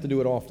 because I have to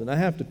do it often. I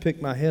have to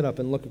pick my head up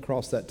and look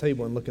across that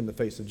table and look in the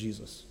face of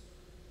Jesus.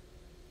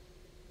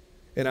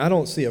 And I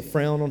don't see a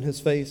frown on His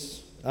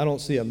face. I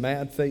don't see a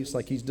mad face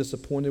like He's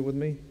disappointed with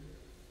me.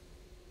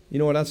 You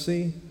know what I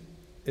see?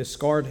 Is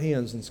scarred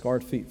hands and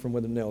scarred feet from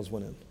where the nails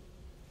went in.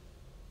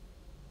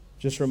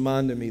 Just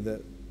reminding me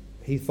that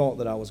He thought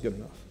that I was good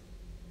enough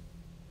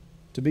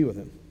to be with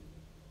Him,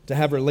 to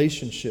have a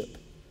relationship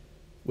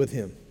with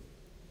Him.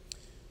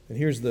 And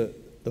here's the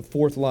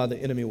fourth lie the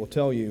enemy will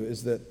tell you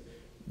is that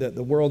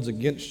the world's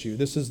against you.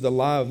 This is the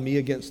lie of me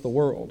against the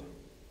world.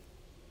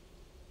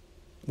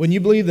 When you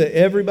believe that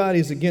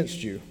everybody's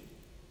against you,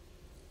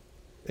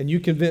 and you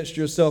convinced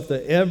yourself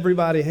that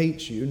everybody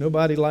hates you,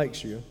 nobody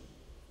likes you,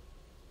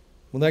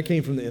 well, that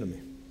came from the enemy.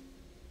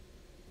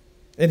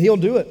 And he'll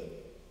do it.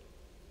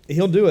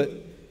 He'll do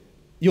it.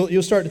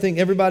 You'll start to think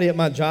everybody at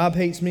my job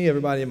hates me,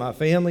 everybody in my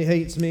family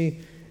hates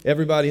me,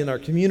 everybody in our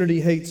community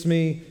hates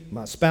me,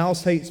 my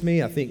spouse hates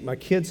me, I think my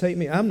kids hate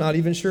me. I'm not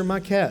even sure my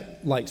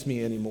cat likes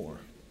me anymore.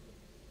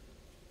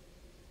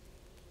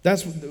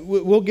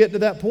 We'll get to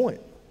that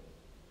point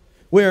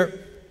where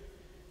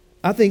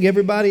I think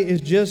everybody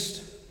is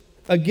just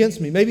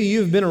against me. Maybe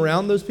you've been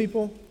around those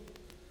people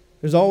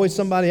There's always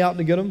somebody out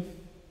to get them,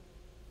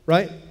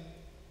 right?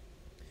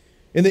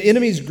 And the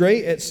enemy's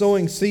great at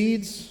sowing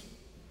seeds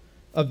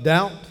of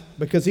doubt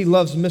because he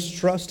loves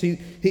mistrust.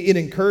 It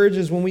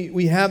encourages when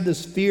we have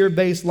this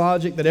fear-based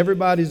logic that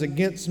everybody's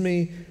against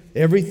me,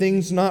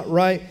 everything's not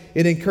right.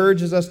 It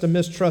encourages us to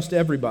mistrust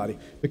everybody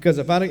because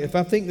if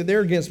I think that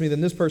they're against me,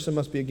 then this person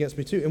must be against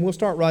me too. And we'll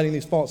start writing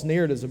these false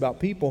narratives about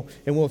people,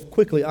 and we'll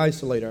quickly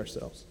isolate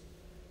ourselves.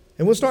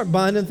 And we'll start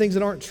buying in things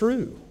that aren't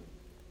true.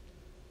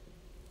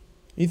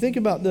 You think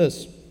about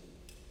this.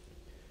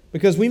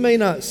 Because we may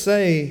not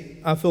say,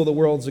 I feel the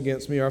world's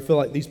against me, or I feel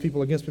like these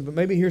people are against me, but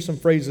maybe here's some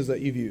phrases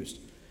that you've used.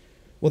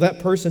 Well, that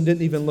person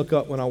didn't even look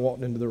up when I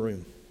walked into the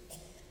room.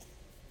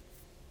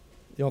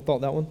 Y'all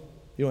thought that one?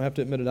 You don't have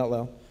to admit it out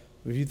loud.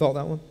 If you thought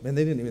that one, man,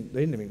 they didn't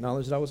even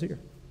acknowledge that I was here.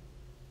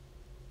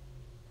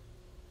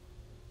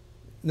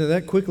 Now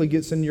that quickly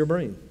gets into your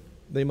brain.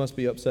 They must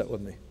be upset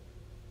with me.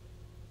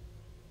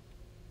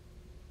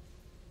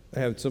 I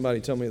had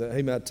somebody tell me that,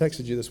 hey man, I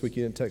texted you this week,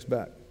 you didn't text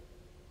back.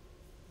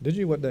 Did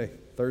you? What day?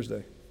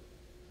 Thursday.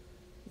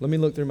 Let me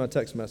look through my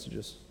text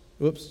messages.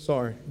 Whoops,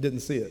 sorry,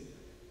 didn't see it.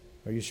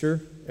 Are you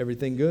sure?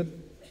 Everything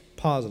good?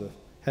 Positive.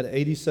 Had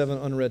 87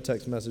 unread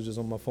text messages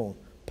on my phone.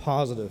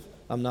 Positive,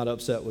 I'm not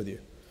upset with you.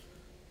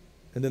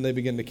 And then they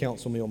begin to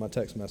counsel me on my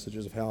text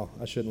messages of how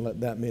I shouldn't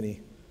let that many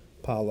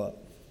pile up.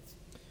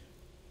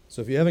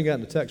 So if you haven't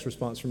gotten a text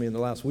response from me in the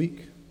last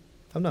week,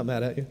 I'm not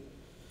mad at you.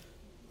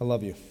 I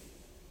love you.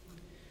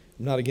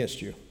 I'm not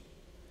against you.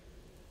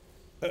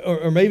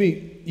 Or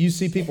maybe you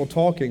see people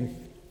talking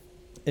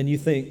and you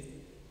think,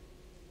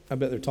 I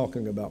bet they're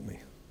talking about me.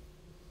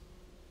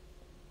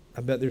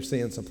 I bet they're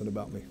saying something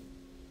about me.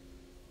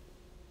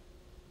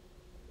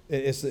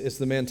 It's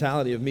the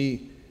mentality of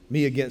me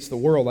against the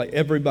world. Like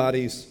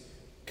everybody's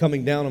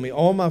coming down on me.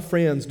 All my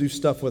friends do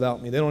stuff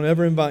without me. They don't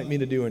ever invite me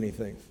to do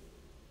anything.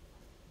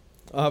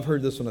 I've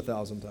heard this one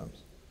 1,000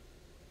 times.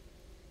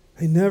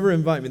 They never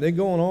invite me. They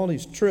go on all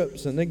these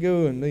trips and they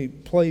go and they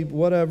play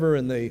whatever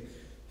and they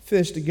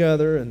fish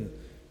together and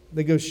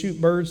they go shoot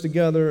birds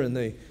together and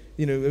they're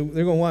going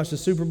to watch the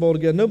Super Bowl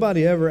together.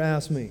 Nobody ever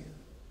asked me.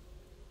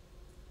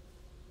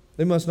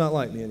 They must not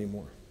like me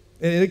anymore.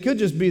 And it could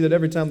just be that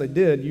every time they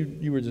did,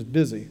 you were just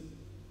busy.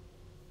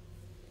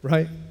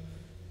 Right?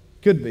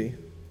 Could be.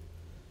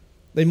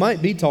 They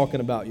might be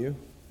talking about you.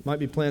 Might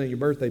be planning your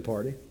birthday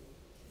party.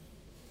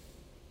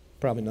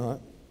 Probably not.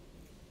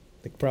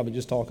 They're probably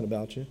just talking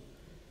about you.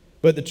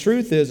 But the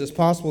truth is, it's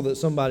possible that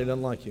somebody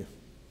doesn't like you.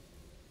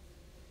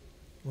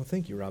 Well,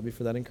 thank you, Robbie,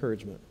 for that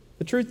encouragement.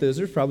 The truth is,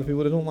 there's probably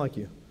people that don't like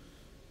you.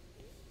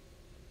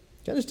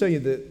 Can I just tell you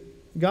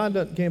that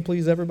God can't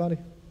please everybody?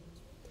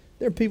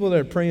 There are people that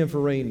are praying for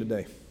rain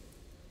today.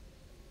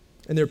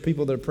 And there are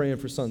people that are praying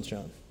for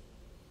sunshine.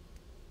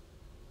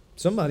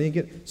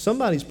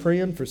 Somebody's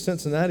praying for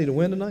Cincinnati to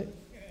win tonight.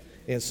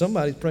 And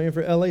somebody's praying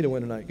for LA to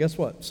win tonight. Guess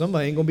what?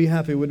 Somebody ain't going to be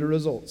happy with the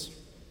results.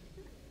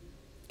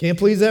 Can't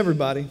please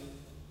everybody.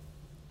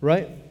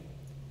 Right?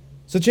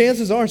 So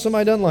chances are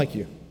somebody doesn't like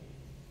you.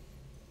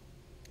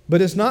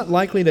 But it's not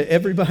likely that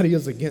everybody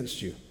is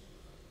against you.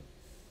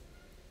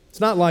 It's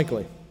not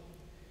likely.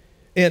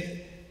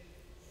 And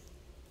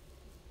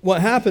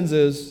what happens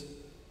is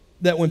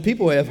that when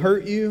people have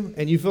hurt you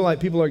and you feel like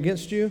people are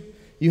against you,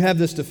 you have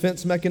this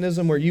defense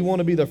mechanism where you want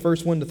to be the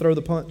first one to throw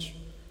the punch.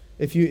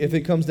 If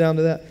it comes down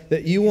to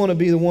that you want to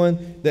be the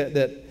one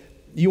that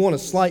you want to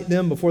slight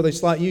them before they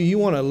slight you. You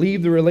want to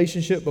leave the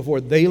relationship before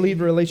they leave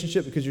the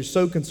relationship because you're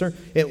so concerned.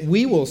 And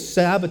we will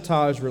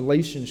sabotage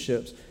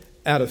relationships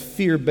out of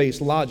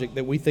fear-based logic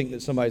that we think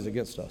that somebody's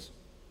against us.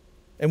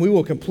 And we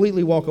will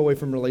completely walk away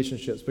from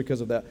relationships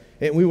because of that.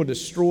 And we will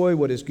destroy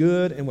what is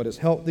good and what is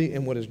healthy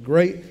and what is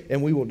great.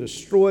 And we will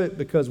destroy it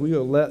because we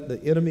will let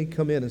the enemy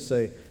come in and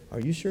say,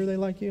 are you sure they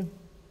like you?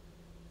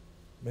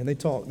 Man, they're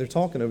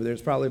talking over there.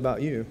 It's probably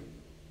about you.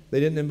 They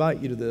didn't invite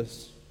you to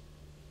this.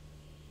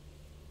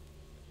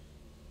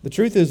 The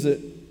truth is that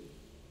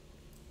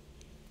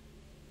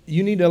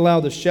you need to allow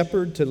the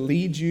shepherd to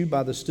lead you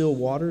by the still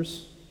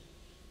waters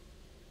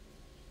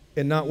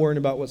and not worrying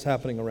about what's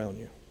happening around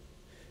you.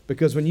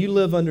 Because when you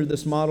live under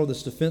this model,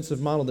 this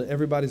defensive model that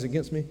everybody's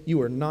against me,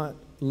 you are not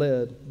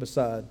led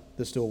beside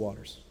the still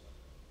waters.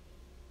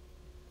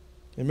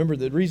 And remember,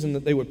 the reason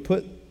that they would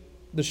put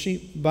the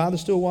sheep by the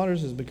still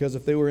waters is because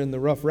if they were in the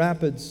rough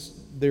rapids,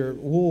 their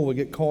wool would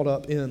get caught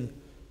up in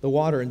the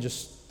water and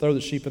just throw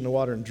the sheep in the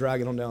water and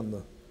drag it on down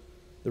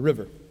the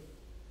river.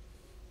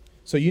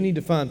 So you need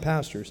to find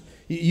pastures.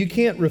 You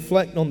can't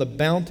reflect on the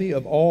bounty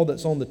of all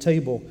that's on the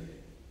table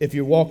if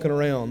you're walking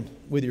around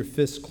with your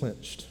fists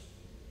clenched,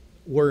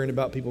 worrying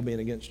about people being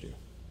against you.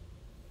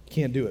 You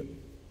can't do it.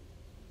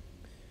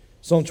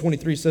 Psalm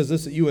 23 says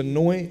this, that you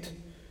anoint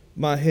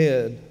my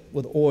head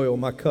with oil,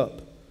 my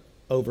cup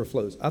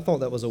overflows. I thought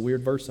that was a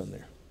weird verse in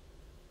there.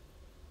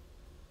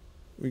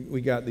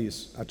 We got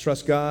these, I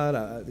trust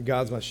God,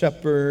 God's my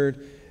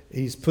shepherd,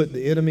 He's put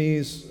the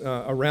enemies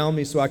around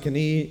me so I can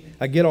eat.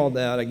 I get all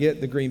that. I get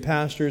the green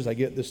pastures. I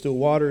get the still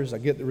waters. I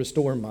get the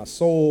restoring my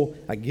soul.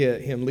 I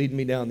get him leading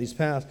me down these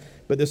paths.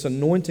 But this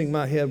anointing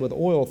my head with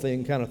oil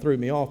thing kind of threw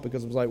me off,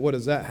 because I was like, what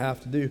does that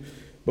have to do?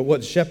 But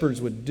what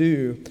shepherds would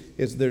do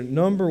is their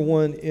number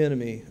one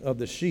enemy of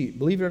the sheep,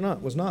 believe it or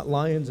not, was not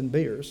lions and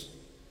bears.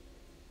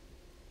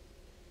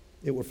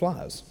 It were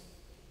flies.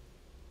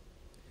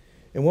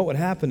 And what would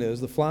happen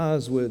is the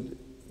flies would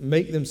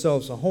make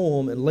themselves a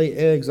home and lay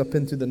eggs up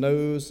into the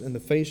nose and the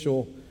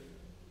facial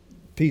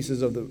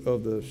pieces of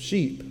the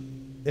sheep,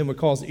 and would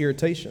cause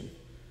irritation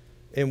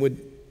and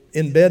would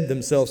embed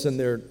themselves in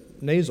their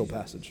nasal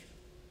passage.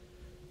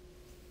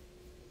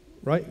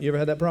 Right? You ever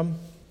had that problem?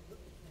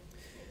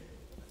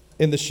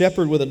 And the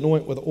shepherd would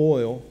anoint with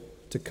oil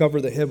to cover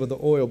the head with the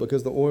oil,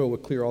 because the oil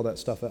would clear all that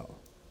stuff out,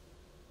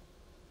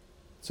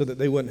 so that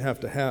they wouldn't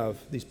have to have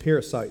these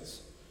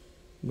parasites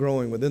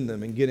growing within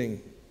them and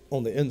getting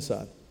on the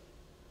inside.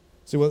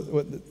 See,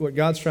 what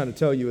God's trying to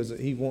tell you is that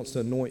he wants to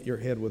anoint your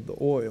head with the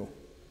oil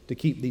to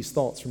keep these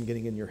thoughts from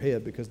getting in your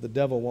head, because the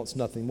devil wants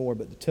nothing more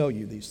but to tell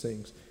you these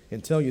things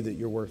and tell you that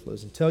you're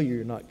worthless and tell you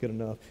you're not good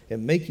enough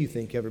and make you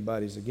think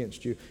everybody's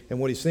against you. And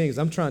what he's saying is,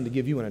 I'm trying to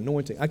give you an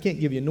anointing. I can't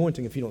give you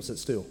anointing if you don't sit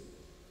still.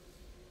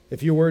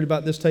 If you're worried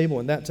about this table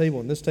and that table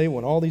and this table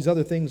and all these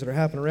other things that are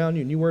happening around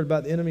you, and you're worried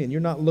about the enemy and you're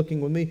not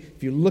looking with me,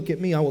 if you look at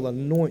me, I will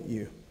anoint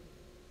you.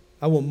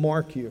 I will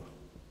mark you.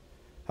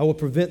 I will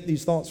prevent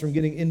these thoughts from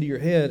getting into your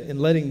head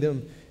and letting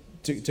them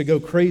to go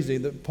crazy.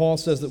 That Paul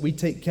says that we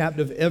take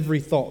captive every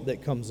thought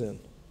that comes in.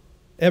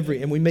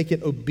 And we make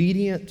it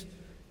obedient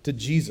to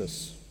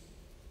Jesus.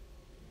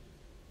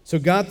 So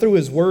God, through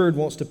his word,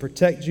 wants to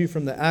protect you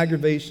from the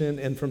aggravation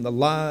and from the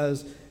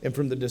lies and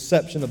from the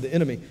deception of the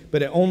enemy.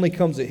 But it only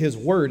comes at his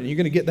word, and you're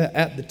going to get that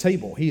at the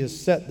table. He has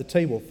set the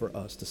table for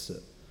us to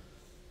sit.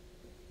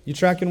 You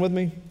tracking with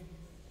me?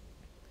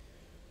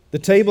 The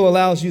table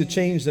allows you to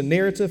change the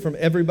narrative from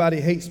everybody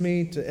hates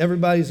me to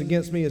everybody's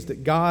against me, is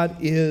that God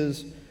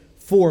is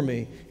for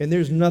me. And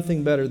there's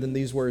nothing better than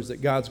these words,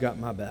 that God's got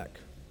my back.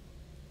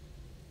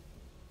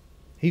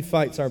 He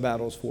fights our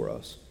battles for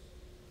us.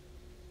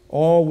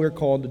 All we're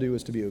called to do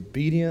is to be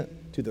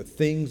obedient to the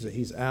things that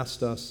he's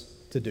asked us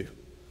to do.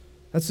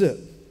 That's it.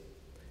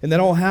 And that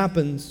all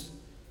happens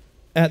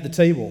at the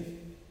table.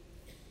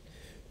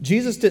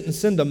 Jesus didn't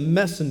send a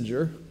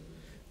messenger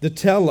to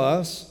tell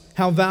us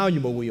how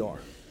valuable we are.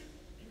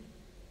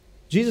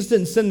 Jesus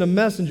didn't send a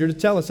messenger to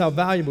tell us how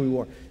valuable we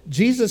are.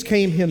 Jesus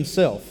came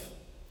himself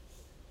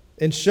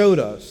and showed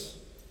us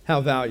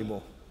how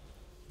valuable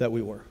that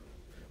we were.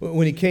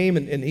 When he came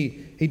and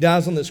he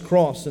dies on this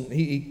cross, and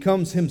he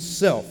comes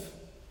himself.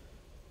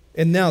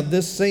 And now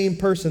this same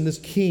person, this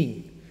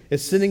king,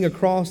 is sitting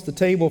across the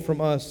table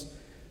from us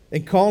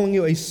and calling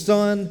you a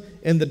son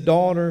and the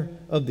daughter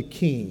of the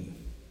king.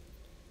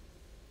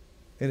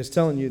 And is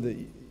telling you that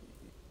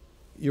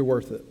you're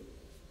worth it.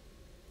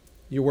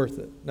 You're worth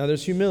it. Now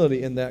there's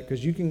humility in that,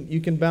 because you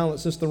can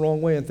balance this the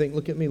wrong way and think,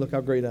 look at me, look how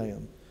great I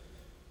am.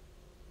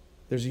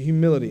 There's a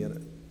humility in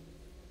it,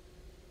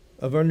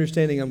 of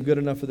understanding I'm good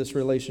enough for this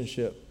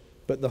relationship,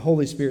 but the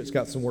Holy Spirit's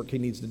got some work he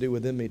needs to do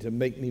within me to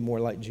make me more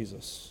like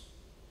Jesus.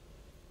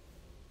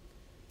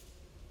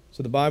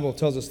 So the Bible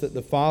tells us that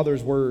the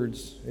Father's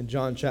words, in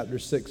John chapter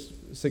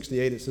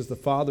 6:68, it says the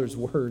Father's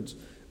words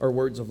are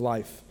words of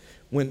life.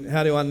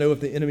 How do I know if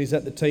the enemy's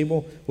at the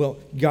table? Well,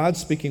 God's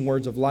speaking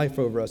words of life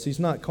over us. He's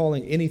not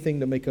calling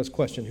anything to make us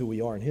question who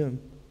we are in him.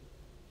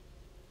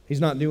 He's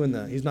not doing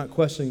that. He's not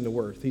questioning the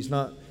worth. He's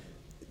not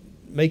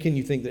making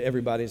you think that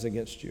everybody's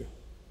against you.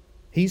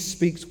 He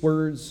speaks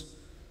words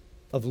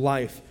of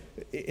life.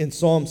 In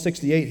Psalm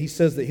 68, he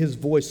says that his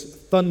voice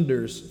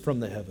thunders from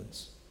the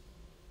heavens.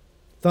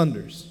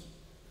 Thunders.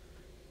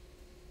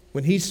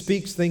 When he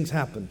speaks, things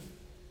happen.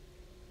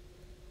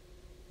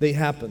 They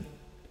happen.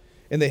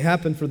 And they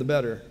happen for the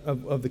better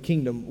of the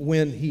kingdom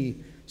when he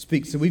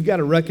speaks. So we've got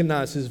to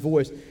recognize his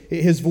voice.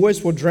 His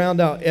voice will drown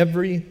out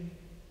every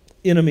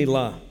enemy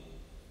lie.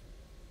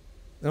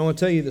 And I want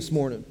to tell you this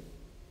morning,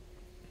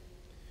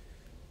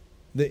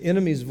 the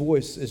enemy's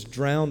voice is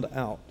drowned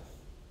out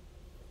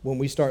when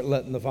we start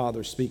letting the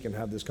Father speak and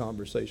have this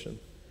conversation.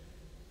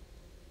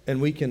 And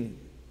we can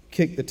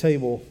kick the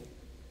table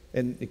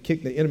and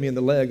kick the enemy in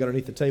the leg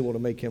underneath the table to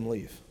make him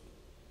leave,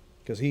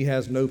 because he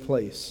has no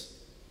place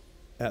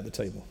at the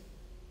table.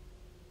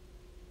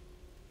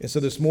 And so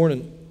this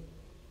morning,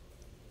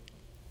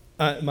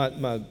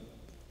 my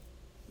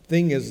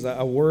thing is that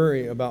I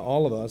worry about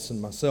all of us,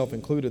 and myself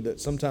included, that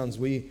sometimes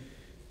we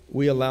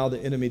allow the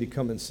enemy to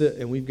come and sit,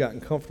 and we've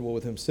gotten comfortable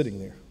with him sitting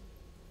there.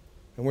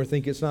 And we're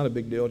thinking it's not a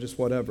big deal, just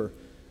whatever.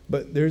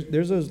 But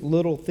there's those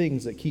little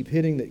things that keep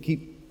hitting, that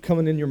keep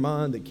coming in your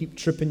mind, that keep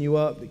tripping you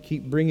up, that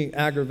keep bringing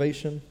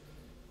aggravation.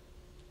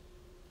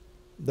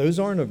 Those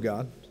aren't of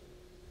God.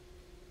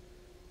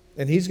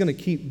 And he's going to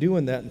keep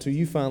doing that until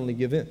you finally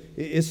give in.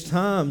 It's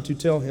time to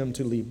tell him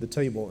to leave the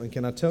table. And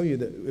can I tell you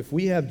that if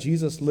we have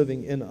Jesus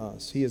living in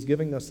us, he is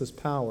giving us this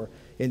power.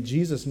 In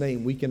Jesus'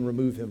 name, we can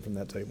remove him from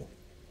that table.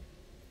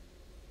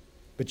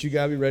 But you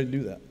got to be ready to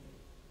do that.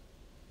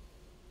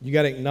 You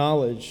got to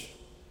acknowledge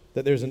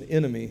that there's an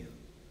enemy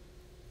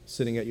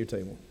sitting at your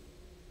table.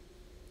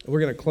 We're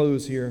going to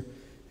close here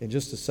in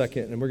just a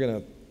second, and we're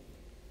going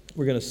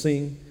to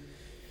sing.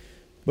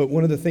 But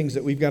one of the things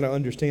that we've got to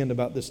understand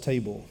about this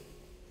table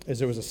is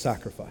there was a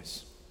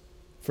sacrifice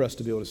for us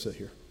to be able to sit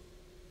here.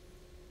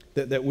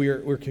 That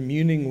we're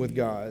communing with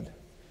God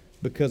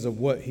because of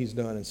what he's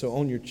done. And so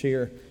on your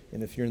chair,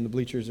 and if you're in the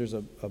bleachers, there's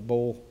a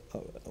bowl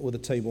with a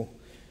table.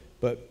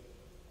 But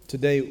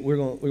today we're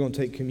going to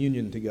take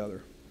communion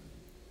together,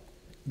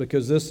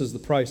 because this is the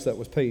price that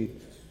was paid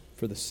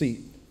for the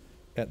seat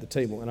at the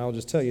table. And I'll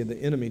just tell you, the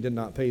enemy did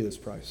not pay this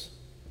price.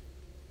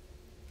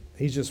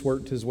 He's just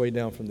worked his way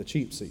down from the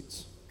cheap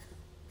seats.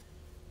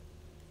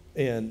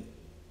 And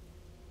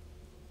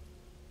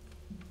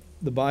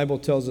the Bible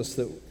tells us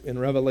that in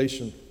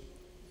Revelation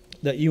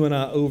that you and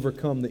I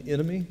overcome the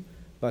enemy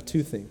by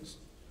two things: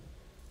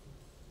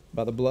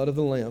 by the blood of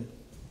the Lamb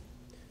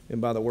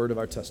and by the word of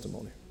our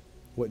testimony,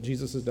 what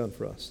Jesus has done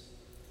for us.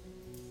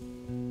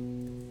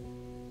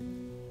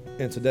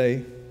 And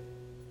today,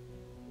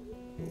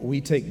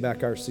 we take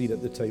back our seat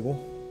at the table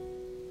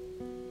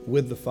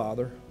with the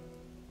Father,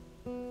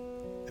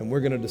 and we're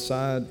going to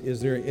decide, is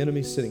there an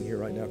enemy sitting here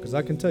right now? Because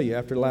I can tell you,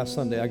 after last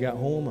Sunday, I got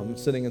home, I'm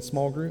sitting in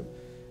small group,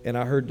 and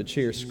I heard the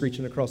chair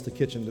screeching across the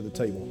kitchen to the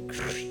table.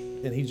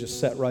 And he just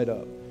sat right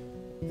up.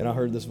 And I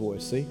heard this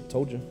voice. See,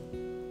 told you.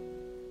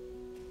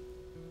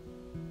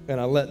 And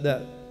I let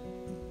that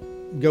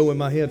go in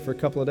my head for a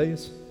couple of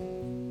days.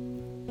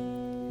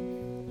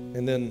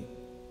 And then,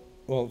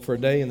 well, for a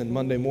day, and then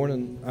Monday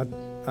morning,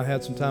 I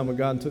had some time with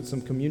God and took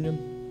some communion.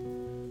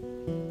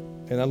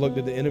 And I looked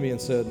at the enemy and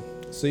said,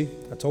 see,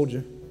 I told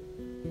you.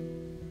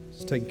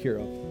 It's taken care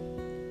of.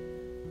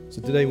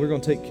 So today we're going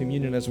to take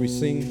communion as we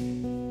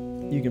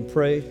sing. You can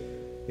pray,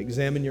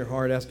 examine your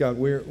heart, ask God,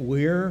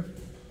 where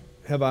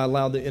have I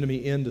allowed the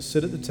enemy in to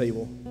sit at the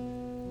table?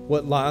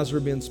 What lies are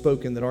being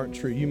spoken that aren't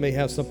true? You may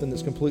have something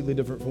that's completely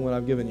different from what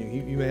I've given you.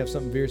 You may have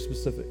something very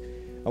specific.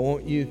 I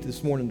want you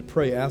this morning to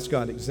pray, ask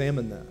God,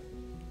 examine that.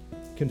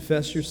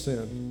 Confess your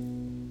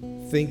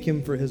sin. Thank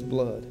him for his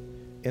blood.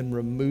 And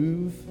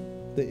remove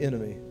the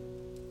enemy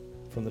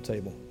from the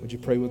table. Would you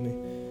pray with me?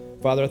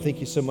 Father, I thank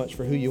you so much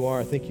for who you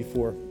are. I thank you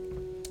for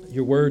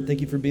your word.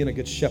 Thank you for being a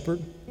good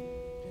shepherd.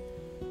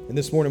 And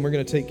this morning we're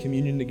going to take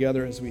communion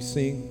together as we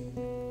sing.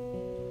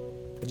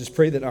 I just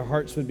pray that our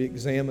hearts would be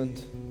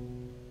examined,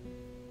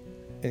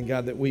 and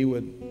God, that we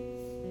would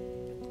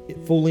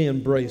fully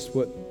embrace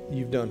what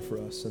you've done for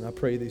us. And I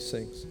pray these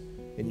things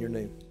in your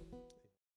name.